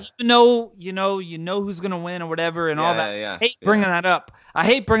even though you know who's gonna win or whatever and all that. I hate bringing that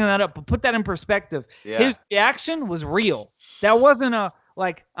up, but put that in perspective. His reaction was real. That wasn't a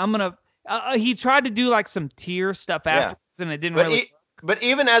like I'm gonna. He tried to do like some tear stuff afterwards, and it didn't really. But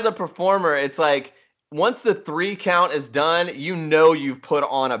even as a performer, it's like once the 3 count is done, you've put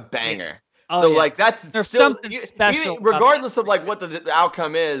on a banger. Oh, so like that's there's still, something special. Regardless of like what the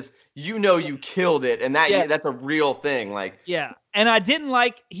outcome is, you killed it, and that's a real thing. Like and I didn't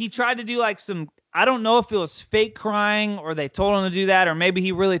like he tried to do like some. I don't know if it was fake crying or they told him to do that, or maybe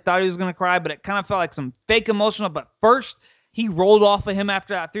he really thought he was gonna cry, but it kind of felt like some fake emotional. But first. He rolled off of him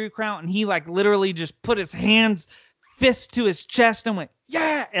after that 3 count, and he like literally just put his fist to his chest and went,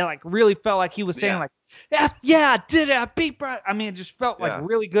 yeah, and like really felt like he was saying like, I did it, I beat Brock. I mean, it just felt like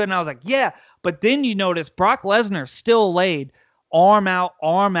really good, and I was like, yeah. But then you notice Brock Lesnar still laid arm out,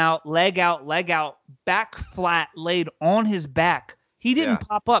 leg out, back flat, laid on his back. He didn't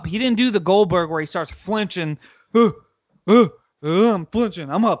pop up. He didn't do the Goldberg where he starts flinching. I'm flinching.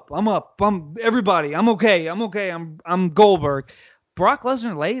 I'm up. I'm everybody. I'm okay. I'm Goldberg. Brock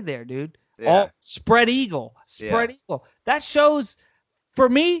Lesnar laid there, dude. All spread eagle. That shows, for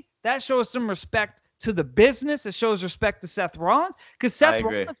me, some respect to the business. It shows respect to Seth Rollins, because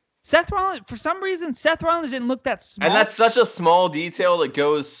Seth Rollins, for some reason, Seth Rollins didn't look that small. And that's such a small detail that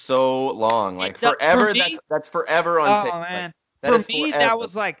goes so long, like forever. That's forever on tape. Oh man, like, for me, that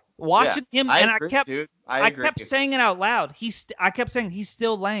was like watching him, and I kept saying it out loud. I kept saying he's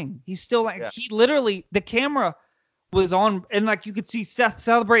still laying. He's still laying. He literally, the camera was on, and like you could see Seth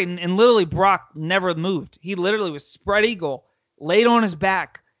celebrating, and literally Brock never moved. He literally was spread eagle, laid on his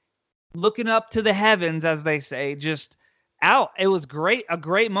back, looking up to the heavens, as they say, just out. It was great, a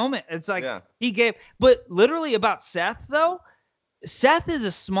great moment. It's like he gave, but literally about Seth though. Seth is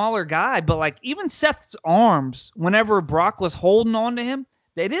a smaller guy, but like even Seth's arms, whenever Brock was holding on to him,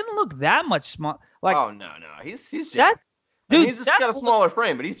 they didn't look that much small. Like, oh no, he's Seth, jacked. Dude, I mean, he's just got a smaller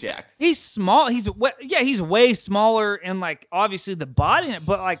frame, but he's jacked. He's small. He's way smaller in like obviously the body,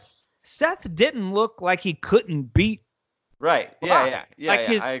 but like Seth didn't look like he couldn't beat. Right. Brock. Yeah. I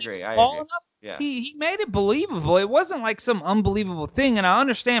agree. He's tall enough. Yeah. He made it believable. It wasn't like some unbelievable thing. And I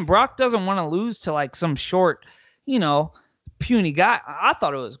understand Brock doesn't want to lose to like some short, puny guy. I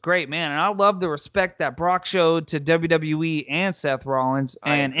thought it was great, man. And I love the respect that Brock showed to WWE and Seth Rollins.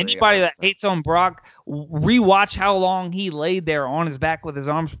 And anybody that hates on Brock, rewatch how long he laid there on his back with his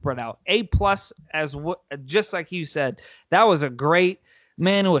arms spread out. A+, just like you said. That was a great,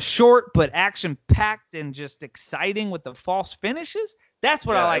 man. It was short but action packed and just exciting with the false finishes. That's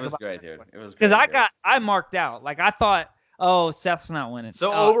what I like about it. Dude. It was great, because I marked out. Like I thought, oh, Seth's not winning.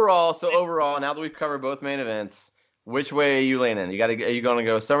 So overall, now that we've covered both main events, which way are you leaning? Are you going to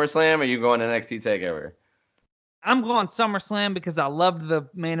go SummerSlam or are you going NXT Takeover? I'm going SummerSlam because I loved the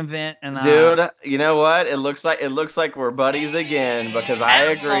main event. And dude, you know what? It looks like we're buddies again because I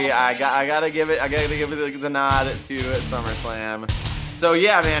agree. I gotta give it the nod to SummerSlam. So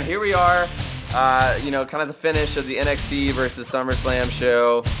yeah, man, here we are. Kind of the finish of the NXT versus SummerSlam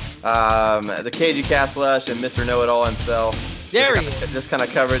show. The KG Castlush and Mr. Know-It-All himself. There he is. Just kind of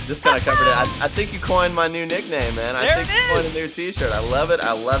covered it. I think you coined my new nickname, man. I think you coined a new T-shirt. I love it.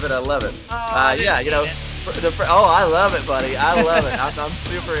 I love it. I love it, buddy. I love it. I'm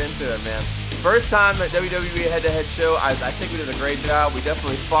super into it, man. First time at WWE head-to-head show. I think we did a great job. We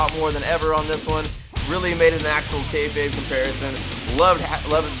definitely fought more than ever on this one. Really made it an actual kayfabe comparison. Loved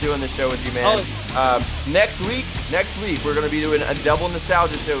doing the show with you, man. Next week, we're going to be doing a double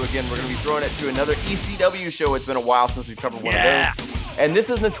nostalgia show again. We're going to be throwing it to another ECW show. It's been a while since we've covered one of those. And this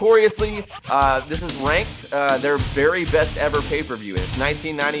is notoriously, this is ranked their very best ever pay-per-view. It's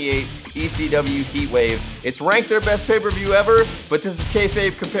 1998 ECW Heatwave. It's ranked their best pay-per-view ever, but this is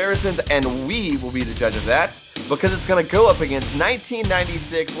kayfabe comparisons, and we will be the judge of that. Because it's going to go up against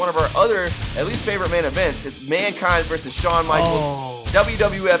 1996, one of our other, at least favorite main events. It's Mankind versus Shawn Michaels,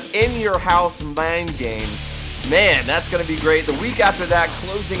 WWF In Your House Mind Games. Man, that's going to be great. The week after that,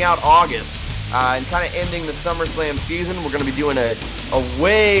 closing out August, and kind of ending the SummerSlam season, we're going to be doing a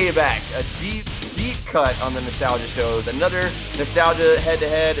way back, a deep cut on the nostalgia shows. Another nostalgia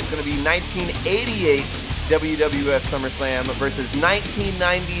head-to-head. It's going to be 1988 WWF SummerSlam versus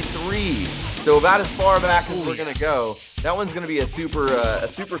 1993. So about as far back as we're gonna go. That one's gonna be a super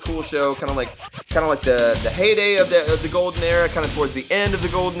cool show, kind of like the heyday of the golden era, kind of towards the end of the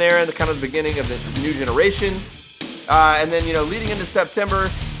golden era, and the kind of the beginning of the new generation. And then leading into September,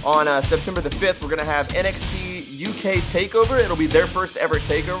 on September the 5th, we're gonna have NXT UK Takeover. It'll be their first ever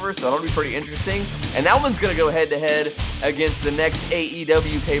takeover, so that'll be pretty interesting. And that one's gonna go head to head against the next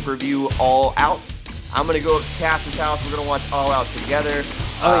AEW pay-per-view, All Out. I'm going to go up to Cass's house. We're going to watch All Out together.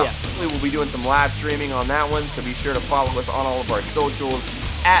 Hopefully we'll be doing some live streaming on that one, so be sure to follow us on all of our socials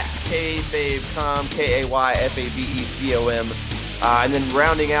at KayFabeCom, KayFabecom. And then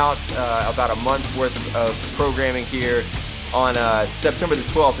rounding out about a month's worth of programming here on September the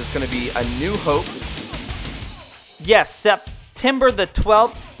 12th is going to be A New Hope. Yes, September the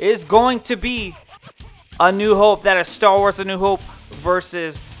 12th is going to be A New Hope. That is Star Wars A New Hope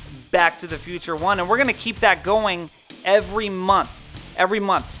versus Back to the Future 1, and we're going to keep that going every month.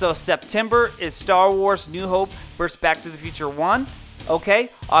 So September is Star Wars New Hope versus Back to the Future 1. Okay,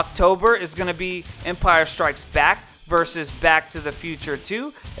 October is going to be Empire Strikes Back versus Back to the Future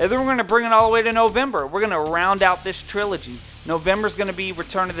 2. And then we're going to bring it all the way to November. We're going to round out this trilogy. November's going to be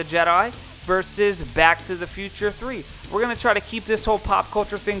Return of the Jedi versus Back to the Future 3. We're going to try to keep this whole pop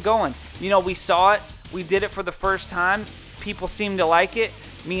culture thing going. We saw it. We did it for the first time. People seem to like it.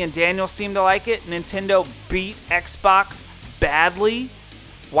 Me and Daniel seem to like it. Nintendo beat Xbox badly,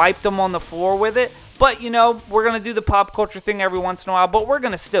 wiped them on the floor with it. But, we're going to do the pop culture thing every once in a while, but we're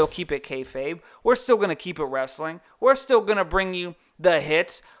going to still keep it kayfabe. We're still going to keep it wrestling. We're still going to bring you the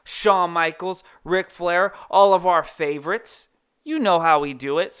hits, Shawn Michaels, Ric Flair, all of our favorites. You know how we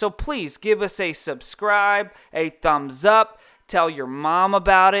do it. So please give us a subscribe, a thumbs up. Tell your mom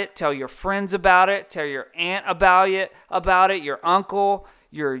about it. Tell your friends about it. Tell your aunt about it. Your uncle,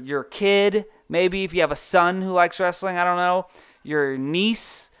 your kid, maybe if you have a son who likes wrestling, I don't know, your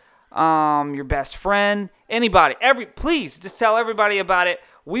niece, your best friend, anybody, please just tell everybody about it.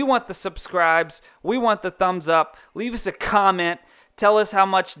 We want the subscribes. We want the thumbs up. Leave us a comment. Tell us how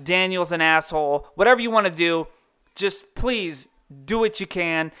much Daniel's an asshole. Whatever you want to do, just please do what you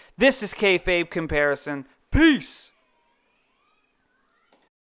can. This is Kayfabe Comparison. Peace.